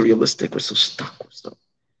so materialistic. We're so stuck.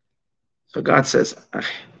 So God says,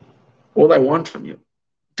 all I want from you,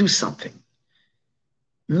 do something.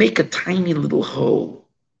 Make a tiny little hole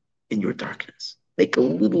in your darkness. Make a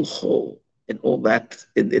little hole in all that,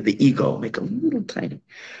 in the ego. Make a little tiny.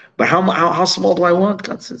 But how small do I want?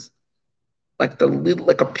 God says, like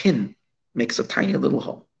a pin makes a tiny little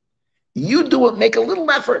hole. You do it, make a little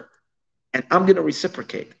effort, and I'm going to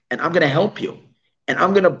reciprocate, and I'm going to help you, and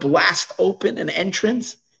I'm going to blast open an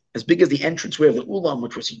entrance as big as the entranceway of the Ulam,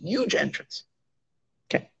 which was a huge entrance.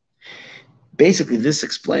 Okay. Basically, this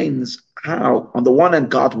explains how, on the one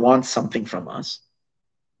hand, God wants something from us.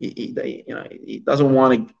 He doesn't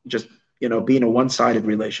want to just, be in a one-sided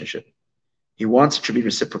relationship. He wants it to be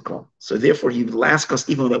reciprocal. So therefore, he will ask us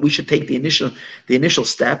even that we should take the initial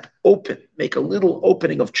step, make a little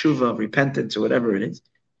opening of tshuva, of repentance, or whatever it is,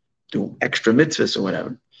 do extra mitzvahs or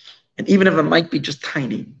whatever. And even if it might be just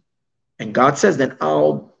tiny, and God says, then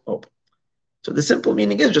I'll open. So the simple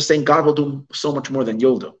meaning is just saying God will do so much more than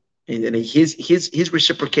you'll do. And his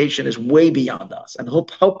reciprocation is way beyond us, and he'll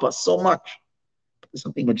help us so much. But there's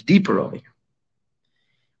something much deeper over here.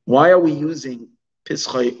 Why are we using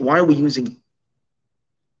Pischai?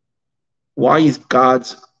 Why is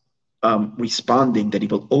God's responding that he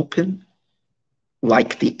will open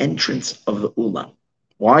like the entrance of the Ulam?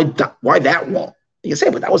 Why that wall? You say,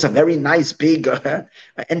 but that was a very nice big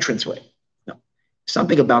entranceway. No,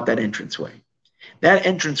 something about that entranceway. That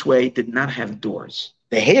entranceway did not have doors.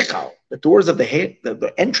 The Heichal, the doors of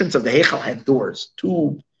the entrance of the Heichal had doors,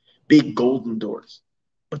 two big golden doors.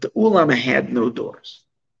 But the Ulam had no doors.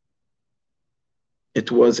 It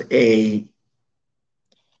was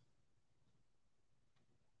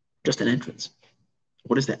just an entrance.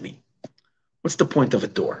 What does that mean? What's the point of a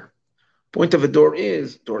door? Point of a door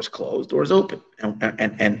is doors closed, doors open.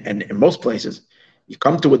 And in most places, you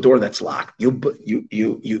come to a door that's locked, you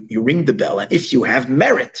ring the bell, and if you have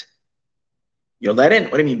merit, you're let in.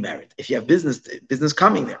 What do you mean merit? If you have business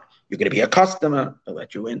coming there, you're going to be a customer, they'll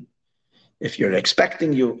let you in. If you're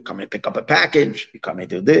expecting, you come and pick up a package, you come and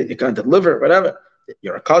do this, you come to deliver, whatever.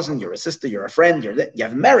 You're a cousin, you're a sister, you're a friend, you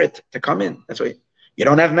have merit to come in. That's why you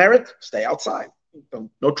don't have merit, stay outside.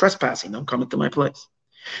 No trespassing, don't come into my place.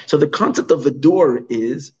 So the concept of the door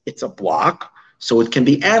is it's a block, so it can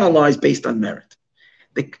be analyzed based on merit.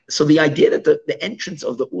 So the idea that the entrance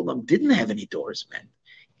of the Ulam didn't have any doors meant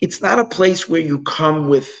it's not a place where you come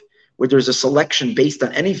where there's a selection based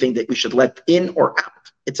on anything that we should let in or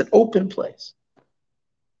out. It's an open place.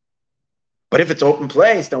 But if it's open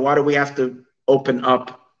place, then why do we have to open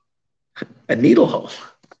up a needle hole?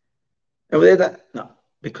 No,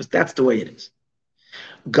 because that's the way it is.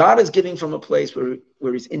 God is giving from a place where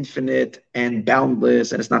he's infinite and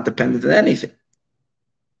boundless and it's not dependent on anything.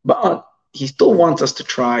 But he still wants us to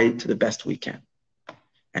try to the best we can.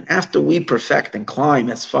 And after we perfect and climb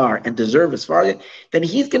as far and deserve as far, then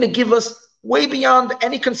he's going to give us way beyond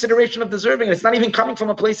any consideration of deserving. And it's not even coming from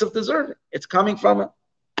a place of deserving. It's coming from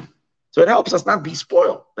so it helps us not be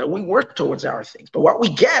spoiled, that we work towards our things. But what we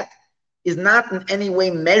get is not in any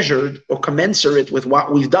way measured or commensurate with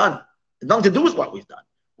what we've done. It's nothing to do with what we've done.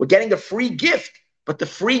 We're getting a free gift, but the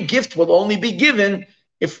free gift will only be given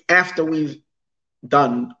if after we've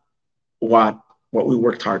done what we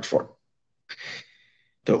worked hard for.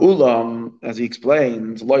 The Ulam, as he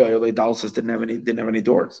explains, didn't have any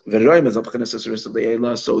doors.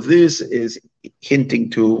 So this is hinting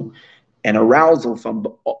to an arousal from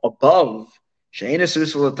above. Nothing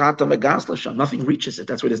reaches it.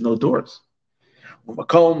 That's why there's no doors.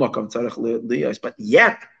 But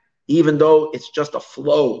yet, even though it's just a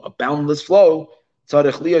flow, a boundless flow, you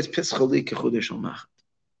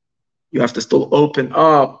have to still open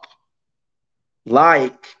up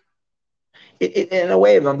like in a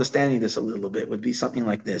way of understanding this a little bit would be something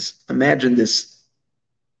like this. Imagine this,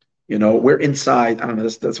 we're inside. I don't know.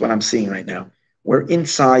 That's what I'm seeing right now. We're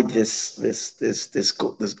inside this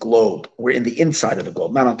globe. We're in the inside of the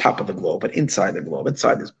globe, not on top of the globe, but inside the globe,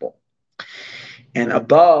 inside this ball. And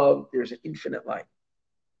above, there's an infinite light.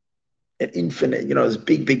 An infinite, this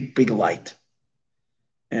big light.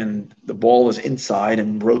 And the ball is inside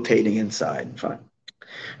and rotating inside. Fine.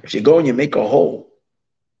 If you go and you make a hole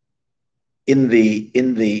in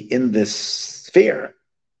this sphere,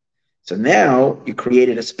 so now you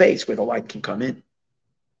created a space where the light can come in.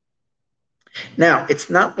 Now, it's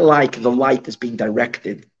not like the light is being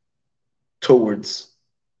directed towards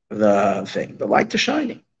the thing. The light is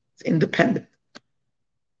shining. It's independent.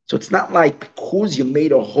 So it's not like because you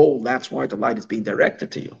made a hole, that's why the light is being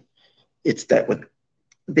directed to you. It's that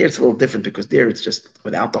there it's a little different because there it's just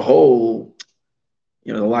without the hole,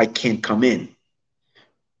 the light can't come in.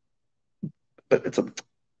 But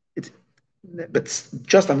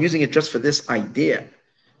I'm using it just for this idea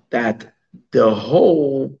that the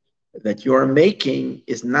hole that you're making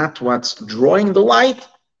is not what's drawing the light,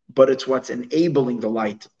 but it's what's enabling the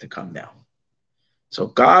light to come down. So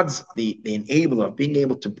God's the enabler of being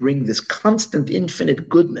able to bring this constant infinite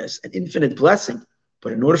goodness and infinite blessing.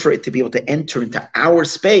 But in order for it to be able to enter into our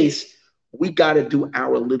space, we got to do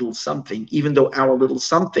our little something, even though our little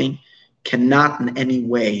something cannot in any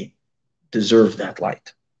way deserve that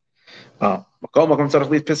light. Even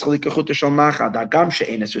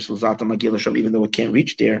though it can't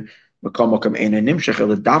reach there,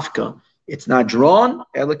 it's not drawn.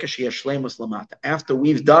 After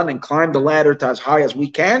we've done and climbed the ladder to as high as we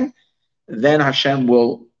can, then Hashem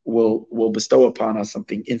will bestow upon us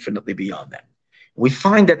something infinitely beyond that. We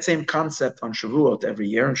find that same concept on Shavuot every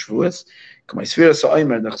year in Shavuos.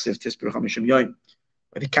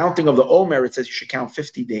 By the counting of the Omer, it says you should count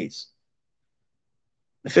 50 days.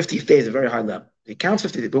 The 50th day is a very high level. It counts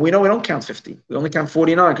 50 days, but we know we don't count 50. We only count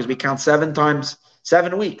 49 because we count 7 times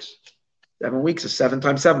 7 weeks. 7 weeks is 7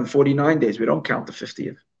 times 7, 49 days. We don't count the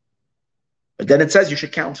 50th. But then it says you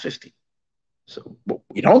should count 50. So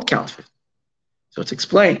we don't count 50. So it's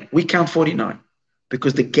explained. We count 49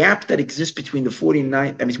 because the gap that exists between the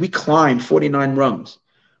 49, that means we climb 49 rungs.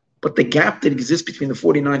 But the gap that exists between the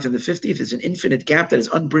 49th and the 50th is an infinite gap that is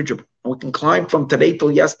unbridgeable. And we can climb from today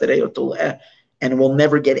till yesterday or till and we'll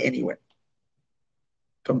never get anywhere.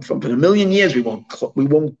 From a million years, we won't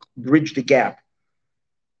bridge the gap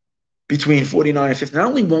between 49 and 50. Not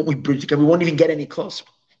only won't we bridge the gap, we won't even get any closer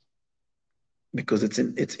because it's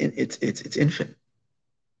infinite.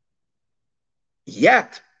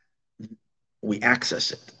 Yet we access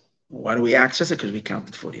it. Why do we access it? Because we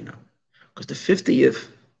counted 49. Because the 50th,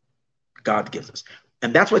 God gives us,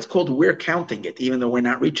 and that's why it's called we're counting it, even though we're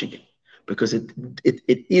not reaching it. Because it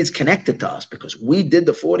is connected to us. Because we did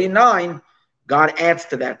the 49, God adds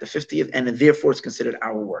to that the 50th, and therefore it's considered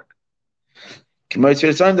our work. When we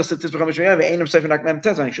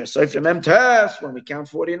count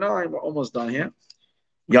 49, we're almost done here.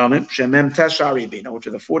 Which are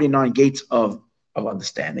the 49 gates of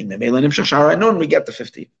understanding. We get the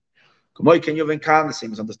 50th. The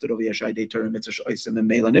same is understood over Yeshai Torah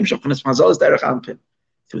mitzvahs.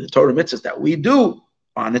 Through the Torah mitzvahs that we do,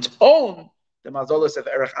 on its own, the mazolos of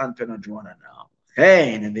erech anpin are drawn now.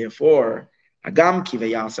 And therefore, Hagam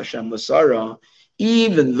kivayas Hashem l'sara,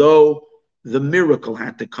 even though the miracle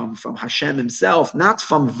had to come from Hashem himself, not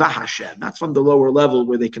from Vahashem, not from the lower level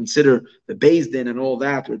where they consider the Beis Din and all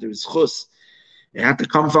that, where there's chus. It had to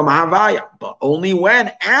come from Havaya, but only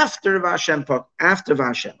when after Vashem, has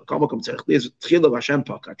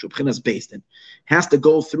to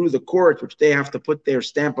go through the court, which they have to put their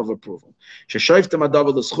stamp of approval.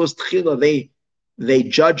 They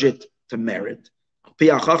judge it to merit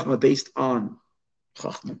based on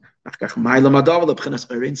Chachma.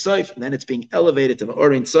 And then it's being elevated to the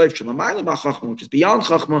Orin Soif, which is beyond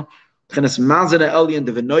Chachma. It's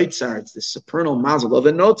the supernal mazel of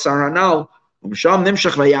a notzar anal. And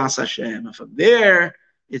from there,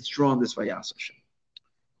 it's drawn this Vayas Hashem.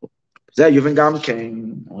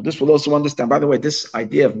 This will also understand. By the way, this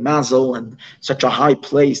idea of mazel and such a high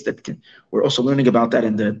place we're also learning about that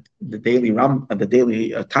in the daily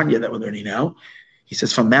Tanya that we're learning now. He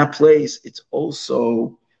says from that place, it's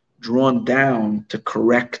also drawn down to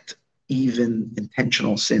correct even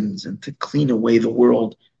intentional sins and to clean away the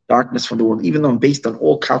world, darkness from the world. Even though based on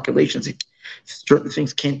all calculations, certain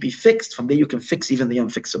things can't be fixed. From there, you can fix even the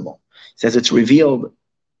unfixable. He says it's revealed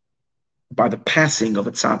by the passing of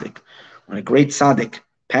a tzaddik. When a great tzaddik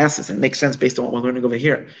passes, and it makes sense based on what we're learning over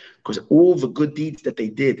here, because all the good deeds that they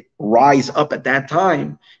did rise up at that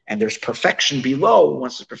time, and there's perfection below.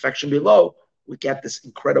 Once there's perfection below, we get this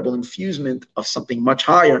incredible infusement of something much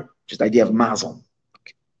higher, which is the idea of mazel.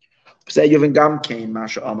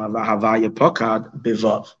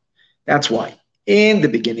 That's why. In the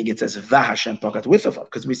beginning, it says Vahashem Pakat with a vav,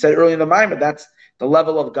 because we said earlier in the Maimon, that's the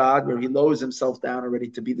level of God where he lowers himself down already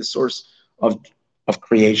to be the source of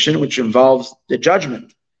creation, which involves the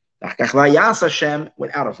judgment. Hashem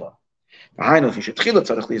without a vav. First,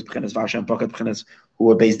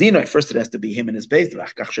 it has to be him and his base. It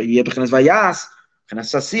actually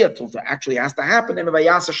has to happen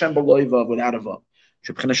without a vav.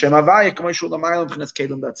 That's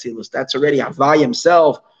already Havai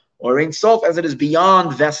himself, or Ein Sof, as it is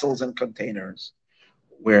beyond vessels and containers,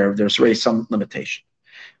 where there's already some limitation.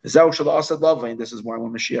 And this is why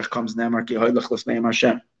when Mashiach comes,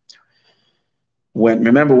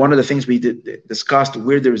 remember, one of the things we discussed,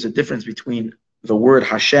 where there is a difference between the word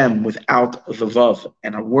Hashem without the vav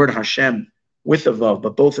and a word Hashem with the vav,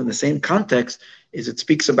 but both in the same context, is it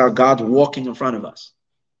speaks about God walking in front of us.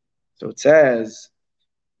 So it says,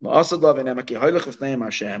 in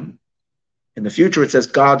the future, it says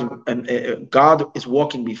God is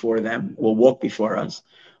walking before them, will walk before us.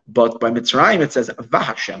 But by Mitzrayim, it says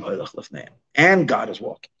and God is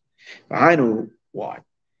walking. Why?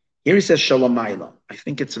 Here he says Shalamayla. I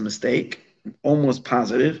think it's a mistake. I'm almost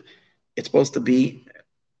positive. It's supposed to be,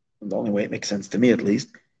 the only way it makes sense to me at least,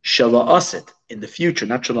 Shala Asid in the future,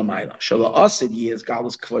 not Shalamayla. Shala Asid yes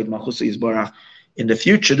Galus Kvoid Malchusa Yisbarach. In the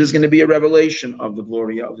future, there's going to be a revelation of the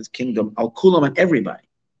glory of his kingdom, al kulam, and everybody.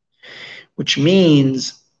 Which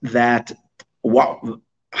means that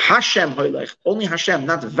Hashem, only Hashem,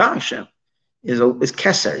 not Vashem, is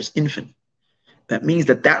Keser, is infinite. That means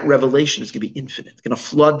that revelation is going to be infinite. It's going to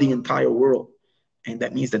flood the entire world. And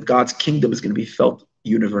that means that God's kingdom is going to be felt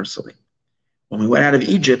universally. When we went out of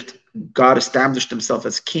Egypt, God established himself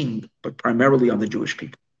as king, but primarily on the Jewish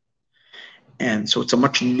people. And so it's a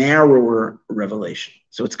much narrower revelation.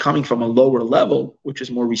 So it's coming from a lower level, which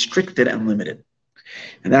is more restricted and limited.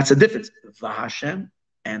 And that's the difference. V'Hashem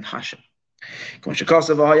and Hashem. Like it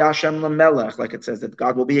says that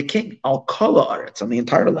God will be a king. Al kol haaretz, on the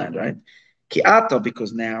entire land, right?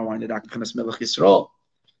 Because now he's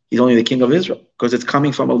only the king of Israel. Because it's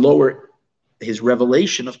coming from a lower, his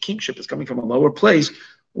revelation of kingship is coming from a lower place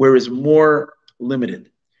where it's more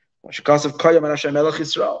limited. Now it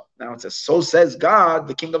says, so says God,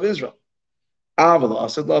 the king of Israel. But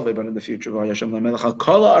in the future, on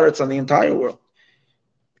the entire world.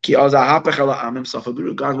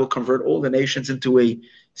 God will convert all the nations into a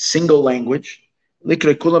single language.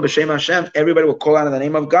 Everybody will call out in the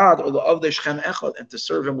name of God, and to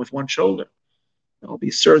serve him with one shoulder. It will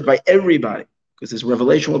be served by everybody, because his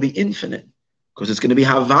revelation will be infinite, because it's going to be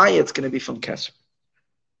Havai, it's going to be from Keser.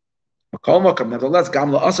 Nevertheless,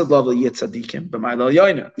 even though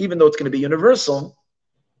it's going to be universal,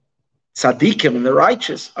 tzaddikim and the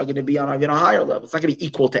righteous are going to be on a higher level. It's not going to be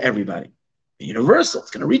equal to everybody. Universal,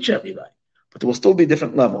 it's going to reach everybody, but there will still be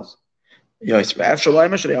different levels. Like, because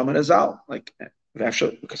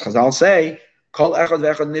Chazal say,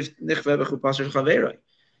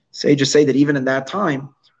 sages say that even in that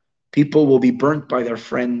time, people will be burnt by their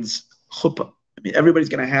friends' chuppah. I mean, everybody's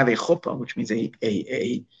going to have a chuppah, which means a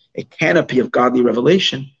canopy of godly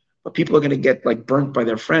revelation, but people are going to get burnt by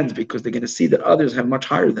their friends because they're going to see that others have much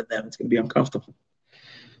higher than them. It's going to be uncomfortable.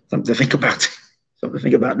 Something to think about. Something to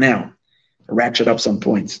think about now. Ratchet up some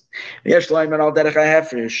points. For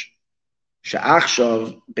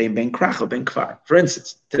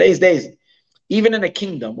instance, today's days, even in a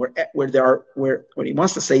kingdom where what he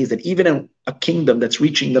wants to say is that even in a kingdom that's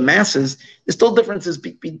reaching the masses, there's still differences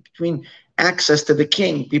between access to the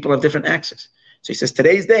king. People have different access. So he says,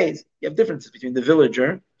 today's days, you have differences between the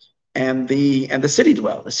villager and the city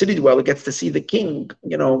dweller. The city dweller gets to see the king,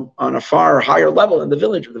 on a far higher level than the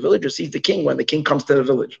villager. The villager sees the king when the king comes to the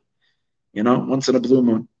village, once in a blue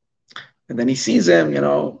moon. And then he sees him,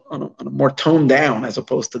 on a more toned down, as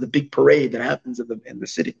opposed to the big parade that happens in the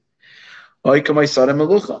city. Or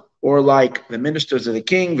like the ministers of the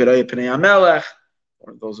king, or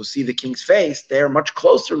those who see the king's face, they're much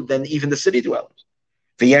closer than even the city dwellers.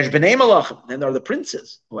 Then there are the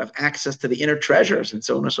princes who have access to the inner treasures, and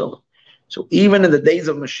so on and so on. So even in the days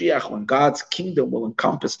of Mashiach, when God's kingdom will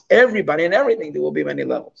encompass everybody and everything, there will be many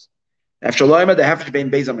levels.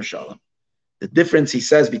 The difference, he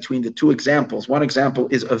says, between the two examples, one example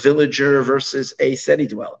is a villager versus a city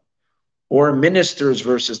dweller, or ministers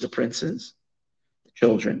versus the princes, the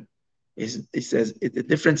children. He says the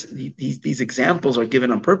difference, these examples are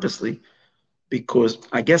given on purposely because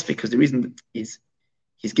the reason is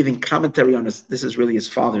he's giving commentary on this is really his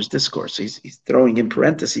father's discourse. So he's throwing in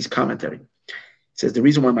parentheses commentary. He says the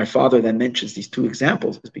reason why my father then mentions these two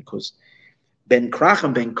examples is because Ben Krach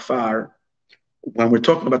and Ben Kfar, when we're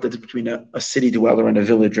talking about the difference between a city dweller and a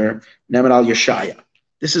villager, Neman al Yeshaya.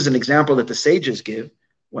 This is an example that the sages give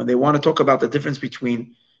when they want to talk about the difference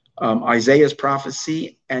between Isaiah's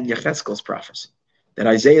prophecy and Yechezkel's prophecy. That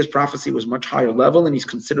Isaiah's prophecy was much higher level, and he's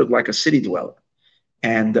considered like a city dweller.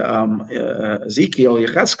 And Ezekiel,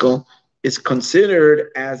 Yechezkel, is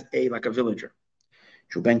considered as like a villager.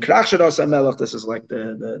 This is like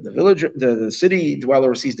the villager, the city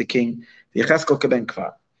dweller sees the king.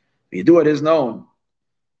 It is known.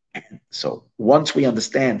 And so once we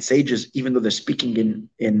understand sages, even though they're speaking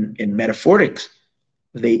in metaphorics,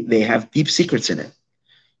 they have deep secrets in it.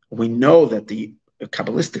 We know that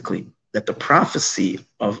Kabbalistically, that the prophecy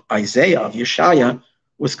of Isaiah, of Yeshaya,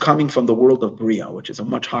 was coming from the world of Bria, which is a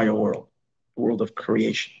much higher world, the world of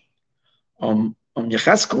creation.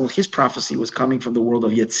 Yecheskel, his prophecy was coming from the world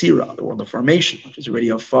of Yetzirah, the world of formation, which is already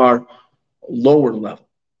a far lower level.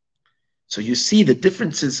 So you see the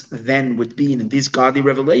differences then would be in this godly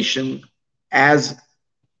revelation as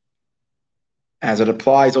it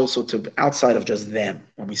applies also to outside of just them.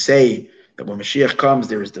 When we say that when Mashiach comes,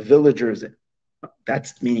 there is the villagers,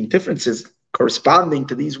 that's meaning differences corresponding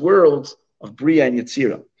to these worlds of Bria and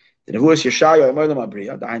Yetzirah. The Nevuos Yeshaya Omer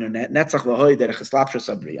Bria, the Netzach Lahoy Derech Eslapshus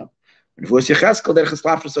Bria.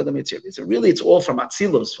 So really, it's all from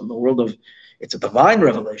Atzilus, from the world of, it's a divine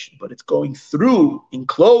revelation, but it's going through in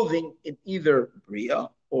clothing in either Bria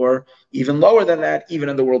or even lower than that, even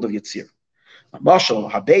in the world of Yetzirah.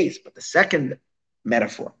 Mashal Habez, but the second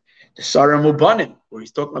metaphor, the Sarah Mubanim, where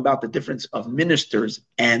he's talking about the difference of ministers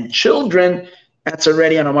and children, that's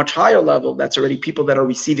already on a much higher level. That's already people that are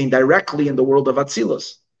receiving directly in the world of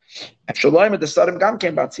Atzilus. At Shalom, the Sarim Gam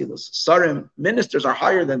came Atzilus. Sarim ministers are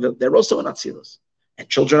higher than they're also in Atzilus, and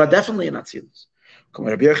children are definitely in Atzilus. I'm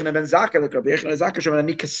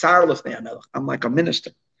like a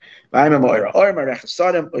minister. Whatever.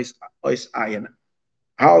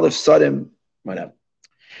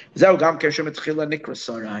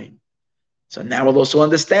 So now we'll also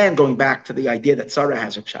understand, going back to the idea that Sarah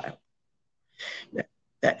has a child,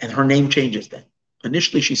 and her name changes then.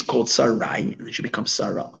 Initially, she's called Sarai, and then she becomes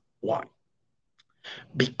Sarah. Why?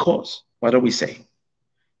 Because, what do we say?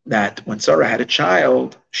 That when Sarah had a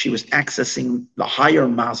child, she was accessing the higher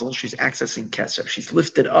mazel, she's accessing Keser. She's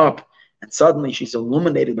lifted up, and suddenly she's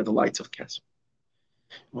illuminated by the lights of Keser.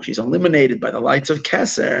 When she's illuminated by the lights of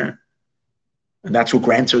Keser, and that's who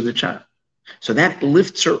grants her the child. So that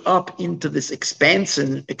lifts her up into this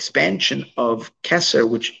expansion of Keser,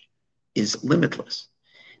 which is limitless.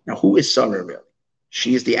 Now, who is Sarah really?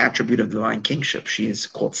 She is the attribute of divine kingship. She is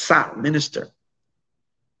called Sar, minister.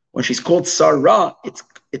 When she's called Sarah,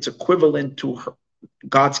 it's equivalent to her,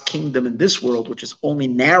 God's kingdom in this world, which is only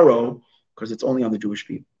narrow because it's only on the Jewish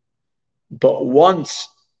people. But once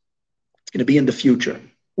it's going to be in the future,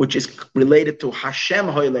 which is related to Hashem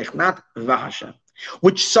Hoylech, not Vahashem,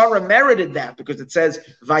 which Sarah merited that because it says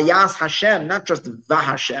Vayas Hashem, not just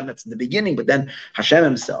Vahashem, that's in the beginning, but then Hashem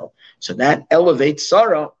himself. So that elevates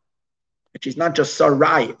Sarah. She's not just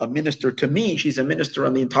Sarai, a minister to me. She's a minister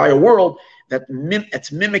on the entire world that's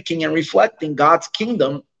mimicking and reflecting God's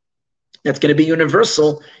kingdom that's going to be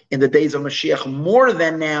universal in the days of Mashiach more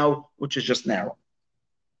than now, which is just narrow.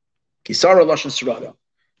 Kisara Lashon Sarada,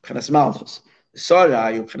 Chenes Malchus.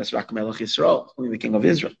 Sarai, Chenes Rak Melech Yisrael, only the king of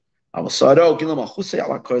Israel. Aval Saro, Gilum Achusei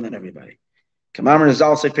Ala Koil and everybody. Kamamar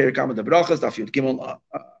Nizal Say Perikam the Brachas, Daf Yud Gimel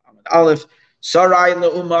Amud Aleph. Sarai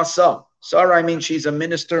Le'umasa. Sarai means she's a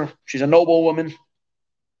minister, she's a noble woman,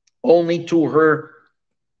 only to her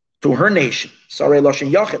nation. Sarai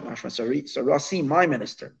Lashon Yachid, Sarasi, my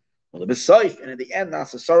minister. Well, and in the end,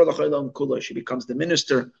 she becomes the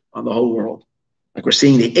minister on the whole world. Like we're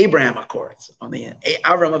seeing the Abraham Accords. On the end,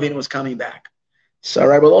 Avraham Avinu was coming back.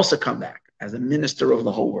 Sarai will also come back as the minister of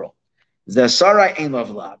the whole world. The Sarai ain't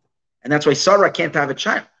love lad. And that's why Sarah can't have a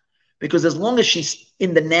child. Because as long as she's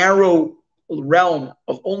in the narrow realm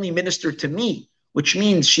of only minister to me, which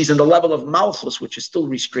means she's in the level of Malchus, which is still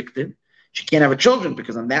restricted. She can't have a children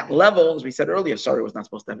because on that level, as we said earlier, Sarah was not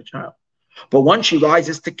supposed to have a child. But once she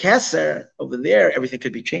rises to Keser, over there, everything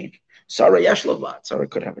could be changed. Sarah Yeshlavlat, Sarah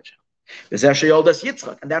could have a child.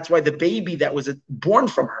 And that's why the baby that was born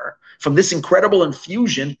from her, from this incredible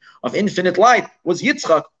infusion of infinite light, was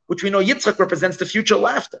Yitzchak, which we know Yitzchak represents the future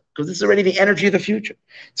laughter, because this is already the energy of the future.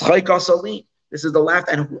 This is the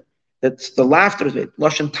laughter, and that's the laughter of it.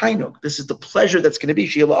 Lashon Tainuk. This is the pleasure that's going to be.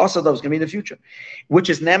 Sheila Asadav is going to be in the future, which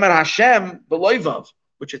is Nemar Hashem Beloivav,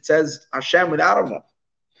 which it says Hashem without a vav.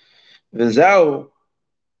 V'zeu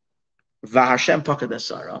v'Hashem pakad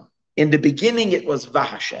Sarah. In the beginning, it was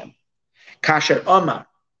v'Hashem. Kasher Omar.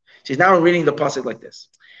 She's now reading the pasuk like this.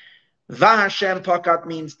 V'Hashem pakat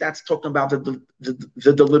means that's talking about the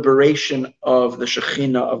deliberation of the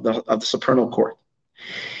Shekhinah of the supernal court.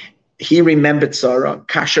 He remembered Sarah.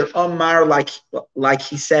 Kasher Omar, like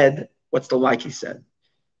he said. What's the like he said?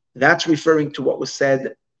 That's referring to what was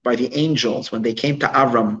said by the angels when they came to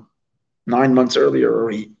Avram 9 months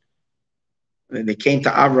earlier, And they came to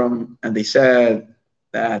Avram and they said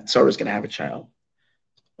that Sarah's going to have a child.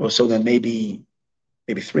 Or so then maybe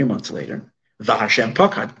 3 months later, V'Hashem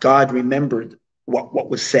Pakad, God remembered what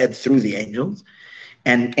was said through the angels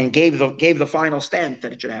and gave the final stamp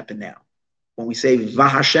that it should happen now. When we say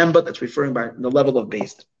V'Hashem, but that's referring by the level of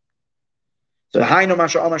base. So now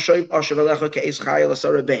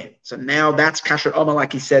that's Kasher Oma,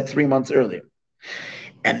 like he said 3 months earlier.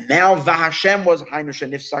 And now V'Hashem was Hainu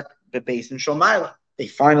Shenifsak Bebeis in Shomayla. They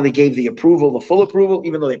finally gave the approval, the full approval,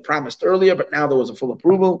 even though they promised earlier, but now there was a full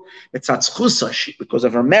approval. Because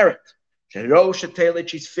of her merit.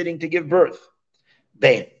 She's fitting to give birth.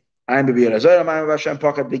 Begin. And then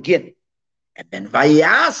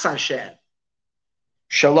Vayas Hashem.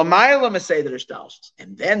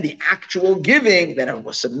 And then the actual giving, then it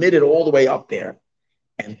was submitted all the way up there.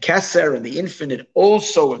 And Keser and the Infinite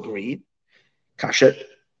also agreed. Kasher.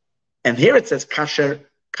 And here it says Kasher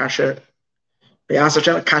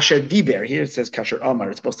Diber. Here it says Kasher Omar.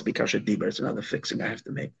 It's supposed to be Kasher Diber. It's another fixing I have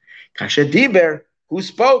to make. Kasher Diber, who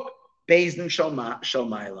spoke? Beis Din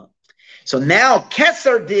Shalmaila. So now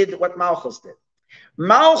Keser did what Malchus did.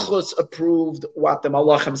 Malchus approved what the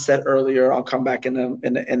Malachim said earlier. I'll come back in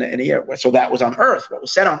a year. So that was on earth. What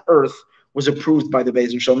was said on earth was approved by the Beis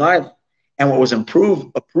Din Shalmaila. And what was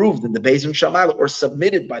approved in the Beis Din Shalmaila or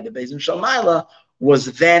submitted by the Beis Din Shalmaila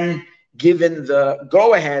was then given the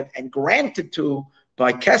go-ahead and granted to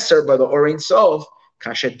by Keser, by the Orein Sof,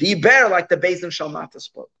 Kasher Diber, like the Beis Din Shalmata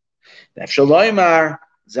spoke. That's already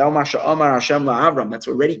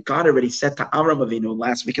God already said to Avram Avinu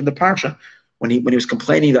last week in the Parsha when he was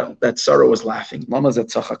complaining that Sarah was laughing. Mama zet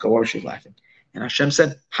tzachak, why was she laughing? And Hashem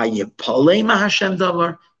said, Hayepalei ma Hashem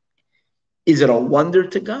davar. Is it a wonder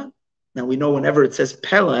to God? Now we know whenever it says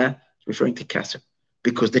Pele, it's referring to Keser,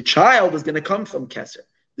 because the child is going to come from Keser.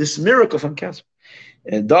 This miracle from Keser.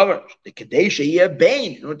 And davar, the Kadesha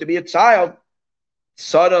Bain, in order to be a child,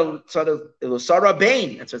 Sarah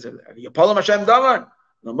Bain. It says, Hayepalei ma Hashem davar.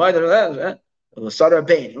 Sarah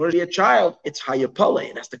Bain. In order to be a child, it's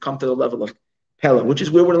Hayepalei. It has to come to the level of Pele, which is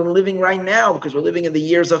where we're living right now, because we're living in the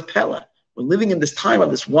years of Pele. We're living in this time of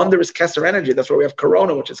this wondrous Keser energy. That's why we have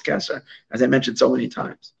Corona, which is Keser, as I mentioned so many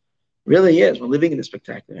times. It really is. We're living in this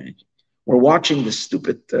spectacular energy. We're watching this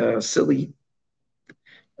stupid, silly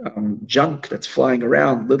junk that's flying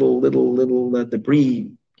around, little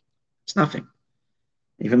debris. It's nothing.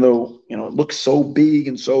 Even though, it looks so big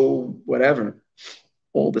and so whatever,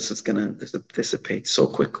 all this is going to dissipate so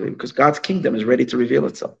quickly because God's kingdom is ready to reveal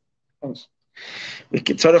itself. We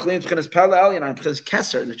can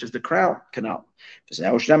Keser, which is the crown canal.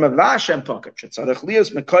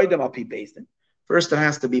 First, it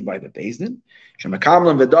has to be by the Beis Din. And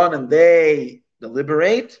they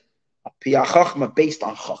deliberate based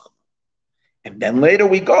on Chachma. And then later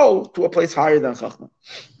we go to a place higher than Chachma.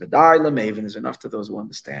 The Dai Lamaven is enough to those who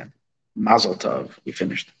understand. Mazel Tov. We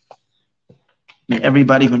finished. May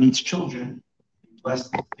everybody who needs children be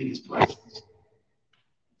blessed with the biggest blessings.